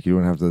big dick, you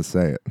wouldn't have to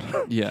say it.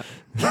 Yeah.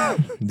 Do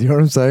you know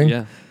what I'm saying?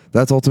 Yeah.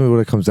 That's ultimately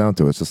what it comes down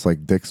to. It's just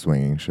like dick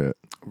swinging shit.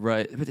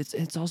 Right, but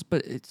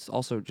it's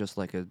also just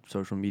like a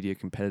social media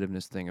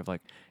competitiveness thing of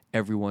like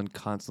everyone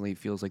constantly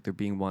feels like they're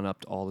being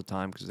one-upped all the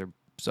time because they're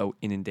so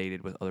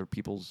inundated with other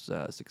people's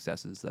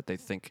successes that they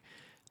think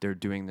they're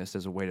doing this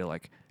as a way to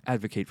like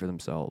advocate for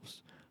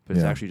themselves, but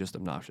it's Yeah. actually just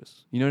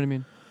obnoxious. You know what I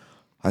mean?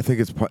 I think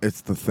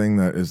it's the thing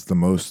that is the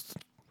most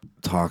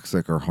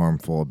toxic or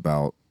harmful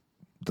about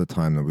the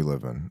time that we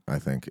live in. I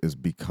think is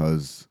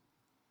because,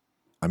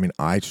 I mean,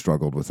 I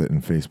struggled with it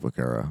in Facebook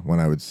era when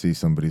I would see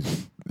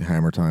somebody's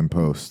Hammer Time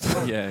post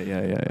Yeah.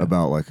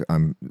 about like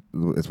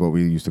it's what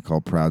we used to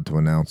call proud to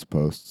announce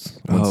posts.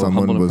 When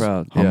humbled and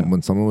proud. Yeah.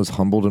 When someone was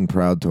humbled and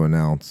proud to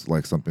announce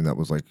like something that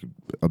was like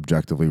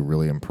objectively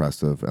really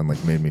impressive and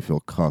like made me feel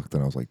cucked,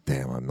 and I was like,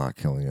 damn, I'm not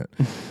killing it.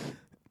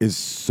 Is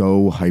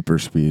so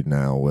hyperspeed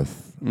now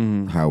with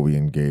how we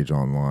engage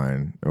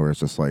online, or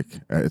it's just like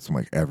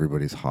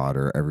everybody's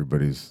hotter,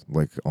 everybody's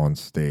like on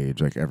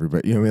stage, like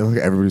everybody, you know what I mean?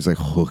 Like everybody's like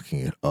hooking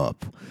it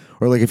up,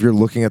 or like if you're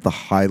looking at the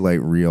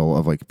highlight reel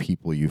of like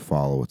people you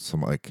follow, it's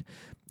some like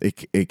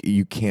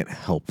you can't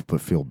help but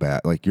feel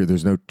bad. Like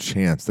there's no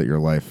chance that your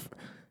life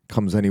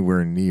comes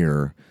anywhere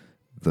near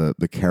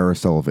the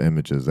carousel of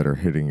images that are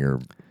hitting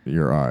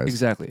your eyes.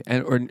 Exactly,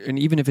 and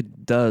even if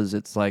it does,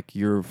 it's like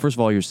first of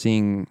all you're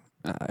seeing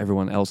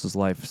everyone else's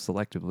life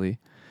selectively.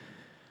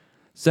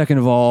 Second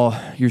of all,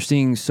 you're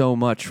seeing so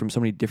much from so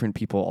many different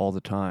people all the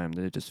time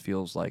that it just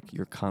feels like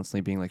you're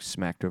constantly being like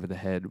smacked over the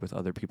head with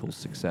other people's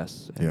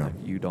success, and Yeah. like,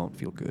 you don't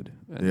feel good.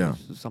 And Yeah.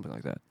 it's something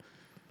like that.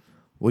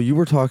 Well, you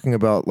were talking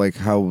about like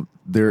how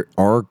there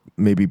are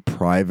maybe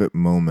private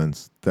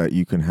moments that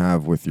you can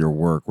have with your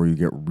work where you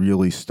get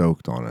really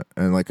stoked on it.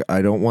 And like,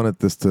 I don't want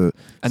this to...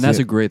 And that's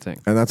a great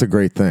thing. And that's a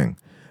great thing.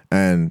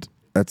 And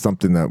that's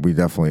something that we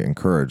definitely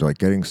encourage. Like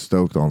getting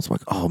stoked on, it's like,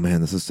 oh man,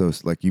 this is so,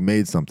 like you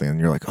made something and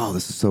you're like, oh,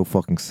 this is so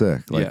fucking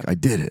sick. Like Yeah. I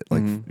did it.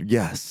 Like,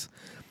 yes.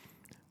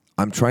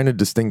 I'm trying to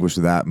distinguish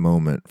that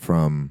moment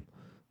from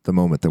the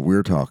moment that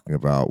we're talking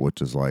about,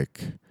 which is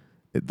like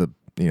the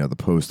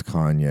post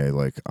Kanye,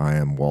 like I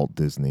am Walt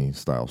Disney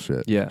style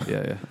shit. Yeah.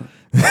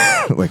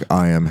 Like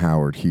I am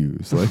Howard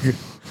Hughes. Like,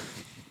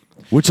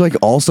 which like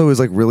also is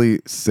like really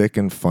sick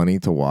and funny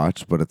to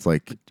watch, but it's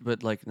like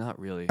But like not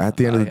really. At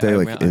the end of the day,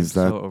 like, I'm is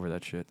that- so over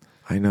that shit?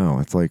 I know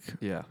it's like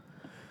Yeah.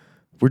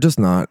 we're just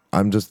not.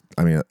 I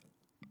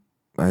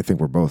think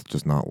we're both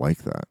just not like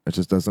that. It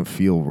just doesn't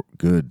feel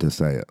good to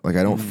say it. Like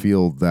I don't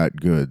feel that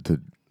good to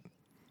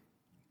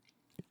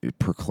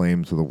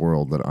proclaim to the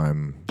world that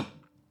I'm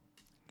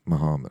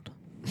Muhammad.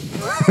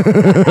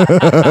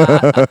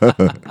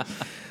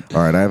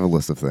 All right, I have a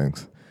list of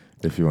things.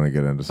 If you want to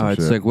get into some All right,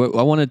 shit. sick.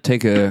 I want to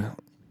take a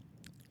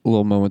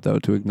little moment though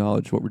to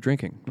acknowledge what we're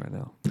drinking right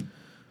now.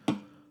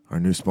 Our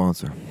new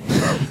sponsor.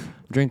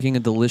 Drinking a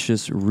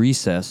delicious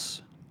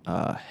Recess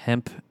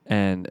hemp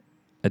and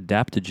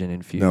adaptogen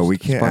infused. No, we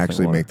can't sparkling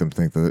actually water. make them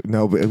think that.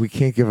 No, but we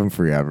can't give them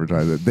free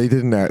advertising. They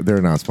didn't.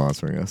 They're not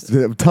sponsoring us.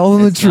 Tell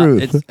them It's the not-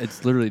 truth.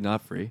 it's literally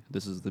not free.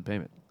 This is the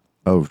payment.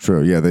 Oh,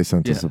 true. Yeah, they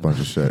sent us Yeah. a bunch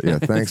of shit. Yeah,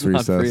 thanks, It's not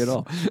Recess. free at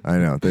all. I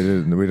know they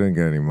didn't. We didn't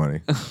get any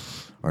money.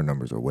 Our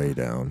numbers are way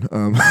down.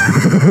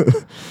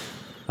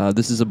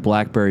 This is a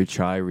blackberry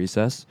chai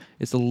recess.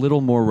 It's a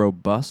little more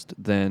robust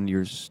than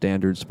your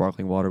standard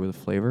sparkling water with a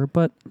flavor,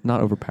 but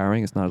not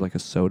overpowering. It's not like a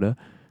soda.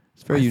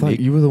 It's very I unique.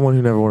 thought you were the one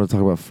who never wanted to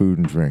talk about food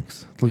and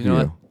drinks. Look You know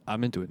at what?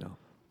 I'm into it now.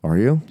 Are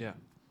you? Yeah.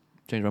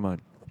 Changed my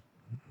mind.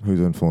 Whose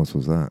influence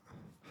was that?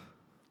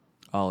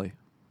 Ollie.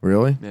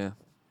 Really? Yeah.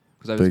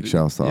 'Cause Big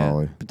shouts to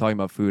Ollie. Been talking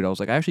about food. I was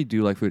like, I actually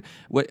do like food.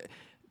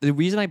 The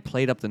reason I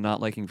played up the not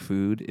liking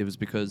food, it was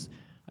because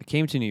I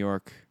came to New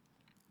York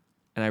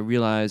and I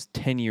realized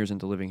 10 years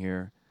into living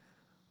here,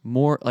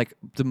 more like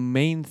the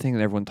main thing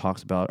that everyone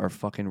talks about are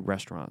fucking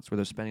restaurants where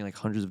they're spending like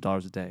hundreds of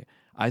dollars a day.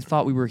 I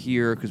thought we were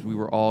here because we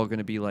were all going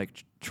to be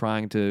like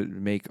trying to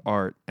make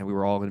art and we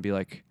were all going to be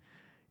like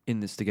in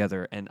this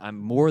together. And I'm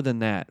more than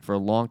that. For a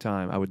long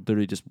time, I would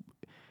literally just,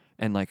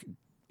 and like,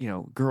 you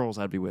know, girls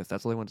I'd be with.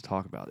 That's all I wanted to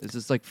talk about. It's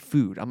just like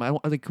food. I'm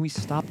like, can we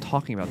stop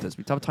talking about this?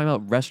 We stop talking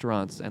about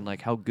restaurants and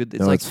like how good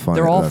it's No, like. it's fine.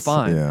 They're all That's-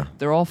 fine. yeah.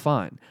 They're all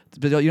fine.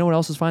 But you know what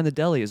else is fine? The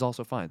deli is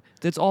also fine.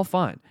 It's all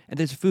fine. And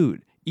there's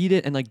food. Eat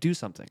it and like do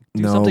something.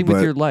 Do something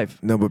with your life.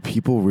 No, but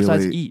people really.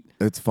 Besides eat.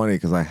 It's funny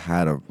because I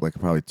had a like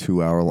probably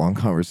 2-hour long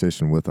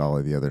conversation with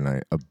Ollie the other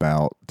night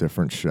about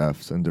different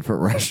chefs and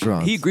different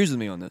restaurants. He agrees with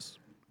me on this.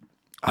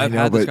 I I've know,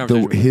 had this but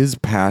conversation with him. his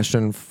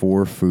passion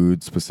for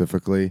food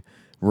specifically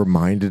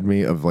reminded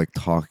me of like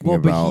talking Well,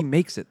 about but he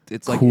makes it.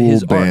 It's like cool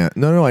his band. art.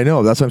 No, I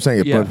know. That's what I'm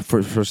saying. Yeah.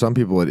 But for some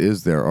people, it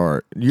is their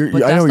art. But I know that's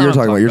what not you're what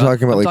talking about. You're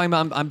talking about I'm like talking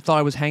about. I thought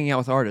I was hanging out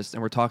with artists,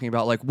 and we're talking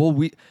about like,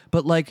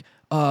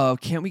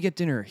 can't we get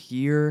dinner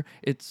here?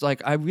 It's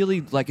like I really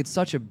like. It's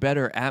such a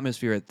better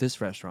atmosphere at this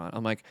restaurant.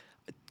 I'm like,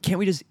 can't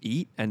we just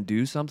eat and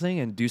do something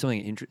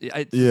interesting?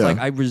 It's Yeah. like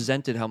I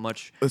resented how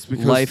much It's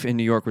because- life in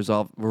New York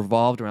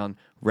revolved around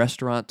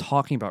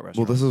talking about well,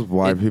 restaurants. this is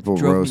why It people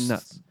drove me roast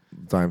nuts.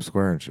 Times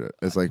Square and shit.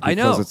 It's like I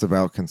because know. it's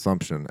about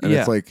consumption, and Yeah.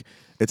 it's like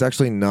it's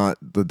actually not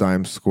the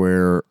Dime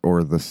Square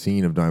or the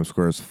scene of Dime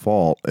Square's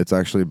fault.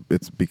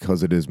 It's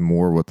because it is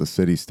more what the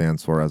city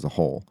stands for as a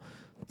whole.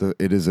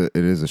 It is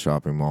a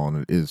shopping mall, and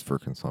it is for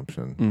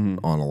consumption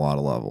on a lot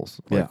of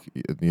levels. Like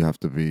you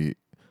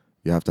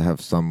have to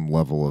have some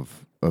level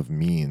of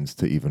means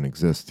to even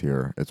exist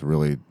here.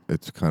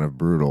 It's kind of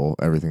brutal.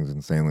 Everything's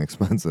insanely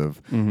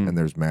expensive, and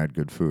there's mad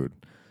good food.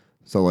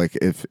 So like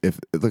if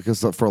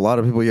because for a lot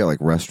of people, yeah, like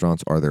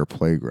restaurants are their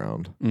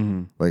playground.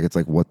 Like it's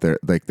like what they're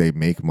like they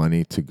make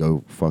money to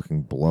go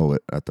fucking blow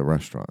it at the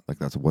restaurant. Like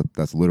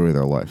that's literally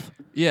their life.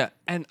 Yeah,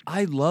 and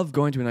I love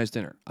going to a nice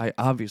dinner. I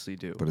obviously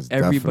do. But it's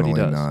Everybody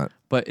definitely does. not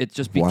But it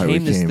just why we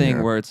became this came thing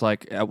here. where it's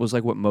like it was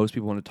like what most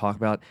people want to talk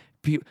about.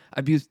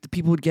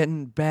 People would get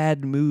in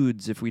bad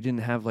moods if we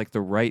didn't have like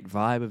the right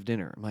vibe of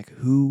dinner. I'm like,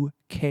 who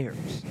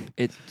cares?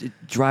 It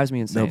drives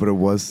me insane. No, but it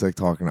was sick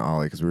talking to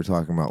Ollie because we were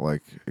talking about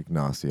like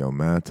Ignacio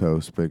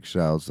Matos, big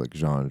shouts, like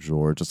Jean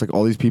George, just like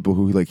all these people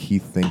who like he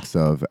thinks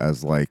of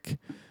as like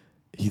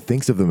he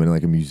thinks of them in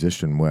like a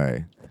musician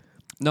way.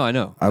 No, I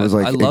know. I was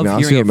like love hearing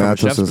Ignacio it from a Matos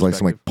chef's is like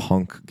some like perspective.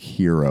 punk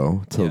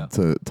hero Yeah.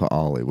 to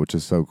Ollie, which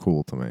is so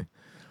cool to me.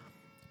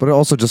 But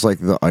also just like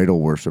the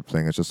idol worship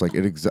thing. It's just like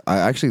I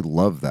actually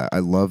love that. I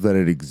love that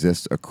it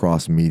exists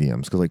across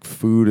mediums because like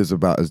food is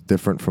about as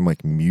different from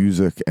like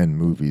music and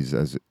movies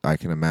as I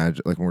can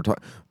imagine. Like when we're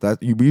talking that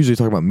we usually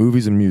talk about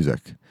movies and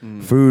music.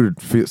 Food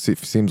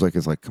seems like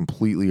it's like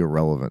completely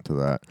irrelevant to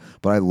that.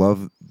 But I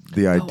love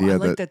the idea I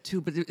like that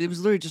too, but it was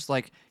literally just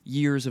like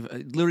years of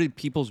literally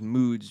people's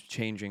moods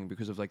changing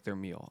because of like their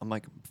meal. I'm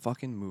like,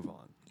 fucking move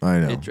on. I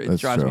know It that's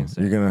drives me true.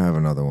 insane. You're gonna have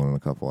another one in a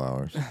couple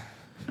hours.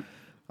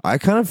 I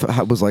kind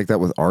of was like that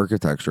with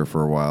architecture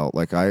for a while.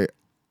 Like I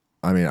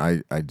mean,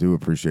 I do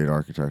appreciate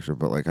architecture,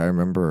 but like I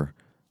remember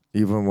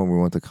even when we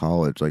went to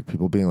college, like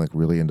people being like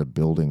really into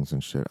buildings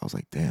and shit. I was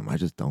like, damn, I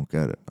just don't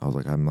get it. I was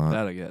like, I'm not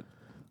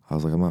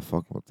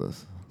fucking with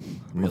this.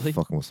 I'm Really? not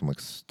fucking with some like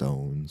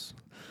stones.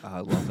 I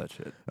love that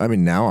shit. I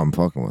mean, now I'm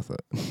fucking with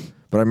it.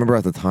 But I remember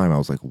at the time I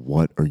was like,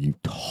 what are you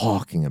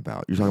talking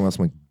about? You're talking about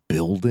some like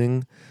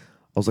building?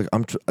 I was like,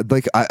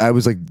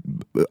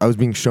 I was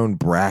being shown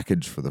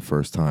brackage for the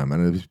first time,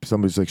 and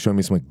somebody's like showing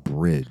me some like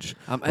bridge.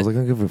 I was like, I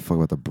don't give a fuck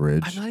about the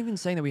bridge. I'm not even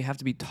saying that we have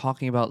to be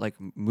talking about like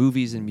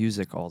movies and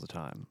music all the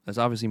time. There's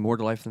obviously more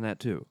to life than that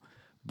too.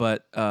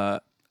 But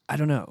I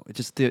don't know. It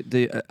just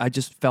I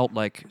just felt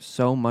like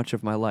so much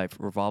of my life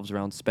revolves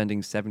around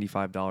spending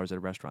 $75 at a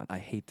restaurant. I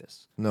hate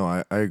this. No,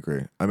 I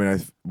agree. I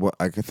mean,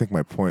 I think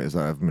my point is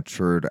that I've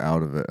matured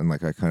out of it, and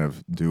like I kind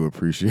of do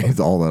appreciate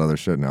all that other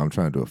shit now. I'm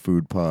trying to do a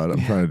food pod.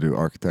 I'm trying to do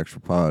architecture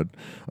pod.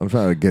 I'm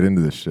trying to get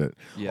into this shit.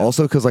 Yeah.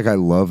 Also, because like I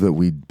love that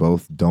we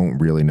both don't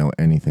really know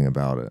anything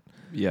about it.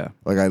 Yeah.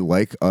 Like I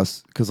like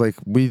us because like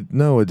we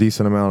know a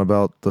decent amount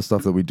about the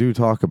stuff that we do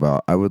talk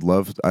about. I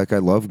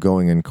love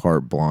going in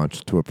carte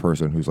blanche to a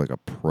person who's like a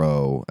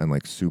pro and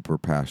like super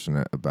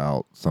passionate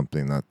about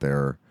something that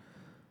they're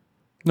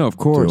No, of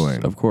course.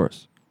 doing. Of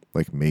course.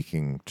 like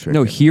making chicken.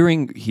 No,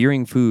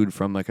 hearing food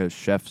from like a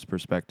chef's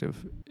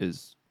perspective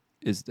is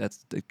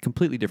that's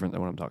completely different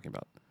than what I'm talking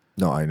about.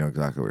 No, I know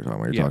exactly what you're talking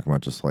about. You're Yeah. talking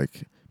about just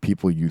like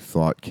people you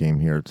thought came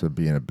here to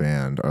be in a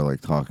band are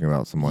like talking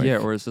about some like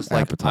or it's just like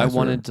I appetizer,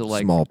 wanted to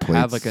like small plates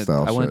have like a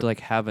style I wanted shit. to like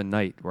have a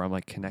night where I'm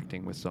like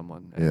connecting with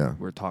someone. And Yeah.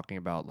 we're talking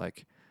about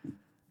like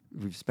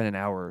we've spent an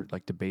hour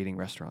like debating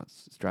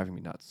restaurants. It's driving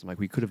me nuts. I'm like,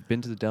 we could have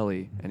been to the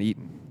deli and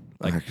eaten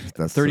like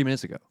That's 30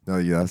 minutes ago. No,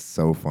 yeah, that's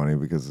so funny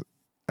because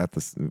at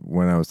this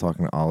when I was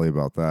talking to Ollie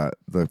about that,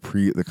 the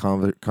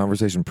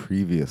conversation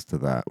previous to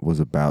that was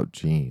about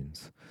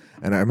jeans,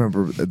 and I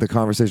remember the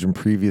conversation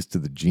previous to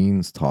the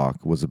jeans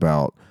talk was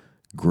about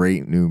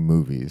great new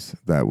movies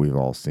that we've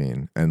all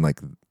seen, and like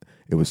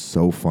it was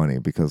so funny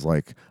because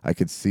like I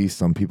could see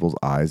some people's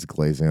eyes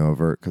glazing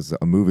over because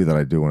a movie that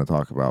I do want to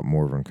talk about,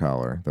 Morven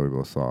Caller, that we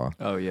both saw.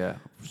 Oh yeah,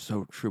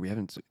 so true. We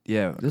haven't.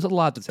 Yeah, there's a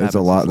lot that's There's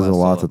happened. a lot. since There's a last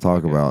lot solo. to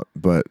talk Okay. about,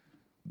 but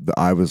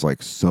I was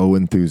like so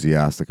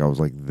enthusiastic. I was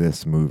like,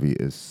 this movie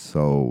is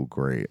so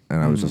great,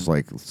 and I was just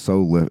like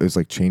it was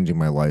like changing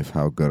my life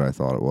how good I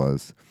thought it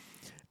was.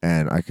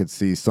 And I could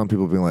see some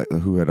people being like,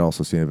 who had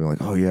also seen it, being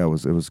like, oh yeah, it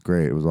was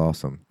great, it was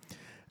awesome.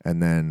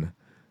 And then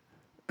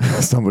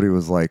somebody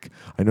was like,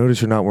 I noticed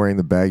you're not wearing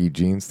the baggy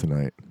jeans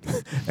tonight.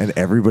 And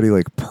everybody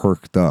like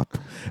perked up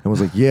and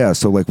was like, yeah,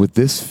 so like with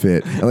this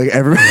fit, and like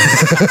everybody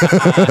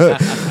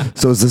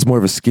so is this more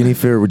of a skinny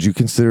fit or would you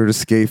consider it a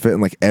skate fit?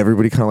 And like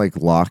everybody kind of like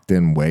locked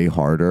in way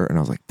harder. And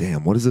I was like,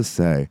 damn, what does this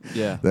say?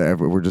 Yeah. That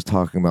we're just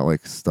talking about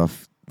like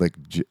stuff like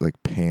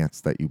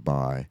pants that you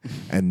buy.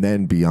 And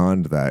then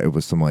beyond that, it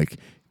was some like,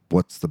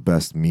 what's the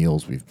best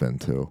meals we've been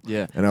to?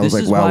 Yeah. And I was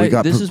This like, is wow, why- we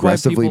got this is why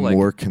progressively people, like-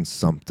 more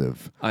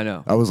consumptive. I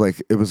know. I was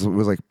like, it was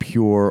like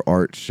pure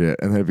art shit,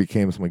 and then it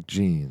became some like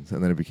jeans,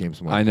 and then it became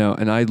some like I know,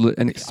 and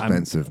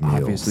expensive I'm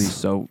meals. obviously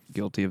so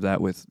guilty of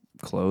that with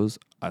clothes.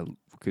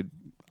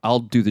 I'll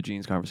do the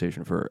jeans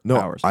conversation for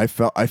hours. I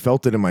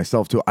felt it in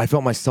myself too. I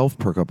felt myself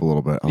perk up a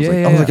little bit. I was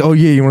Yeah, like, yeah. oh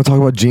yeah, you want to talk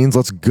about jeans?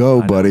 Let's go,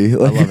 I know. buddy. I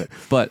Like, love it.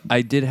 But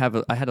I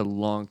had a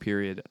long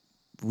period,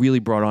 really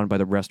brought on by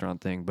the restaurant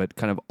thing, but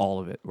kind of all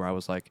of it, where I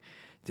was like,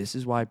 this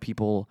is why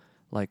people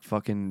like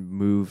fucking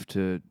move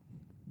to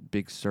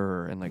Big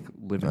Sur and like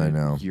live in I a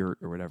know. yurt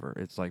or whatever.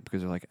 It's like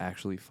because they're like,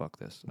 actually, fuck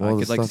this. Well, I the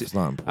could like stuff's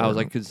not I was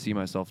like, important. could see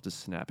myself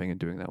just snapping and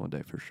doing that one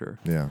day for sure.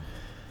 Yeah.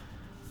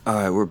 All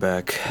right, we're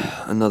back.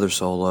 Another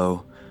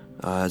solo.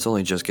 It's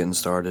only just getting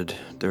started.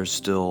 There's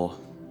still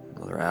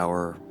another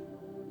hour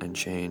and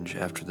change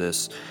after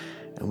this,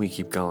 and we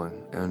keep going.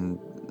 And,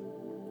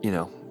 you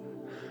know,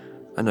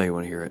 I know you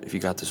want to hear it. If you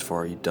got this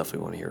far, you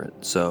definitely want to hear it.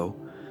 So,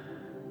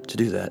 to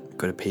do that,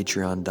 go to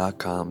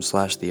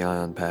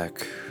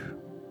patreon.com/theionpack.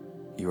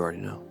 You already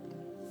know.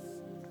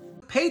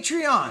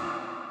 Patreon.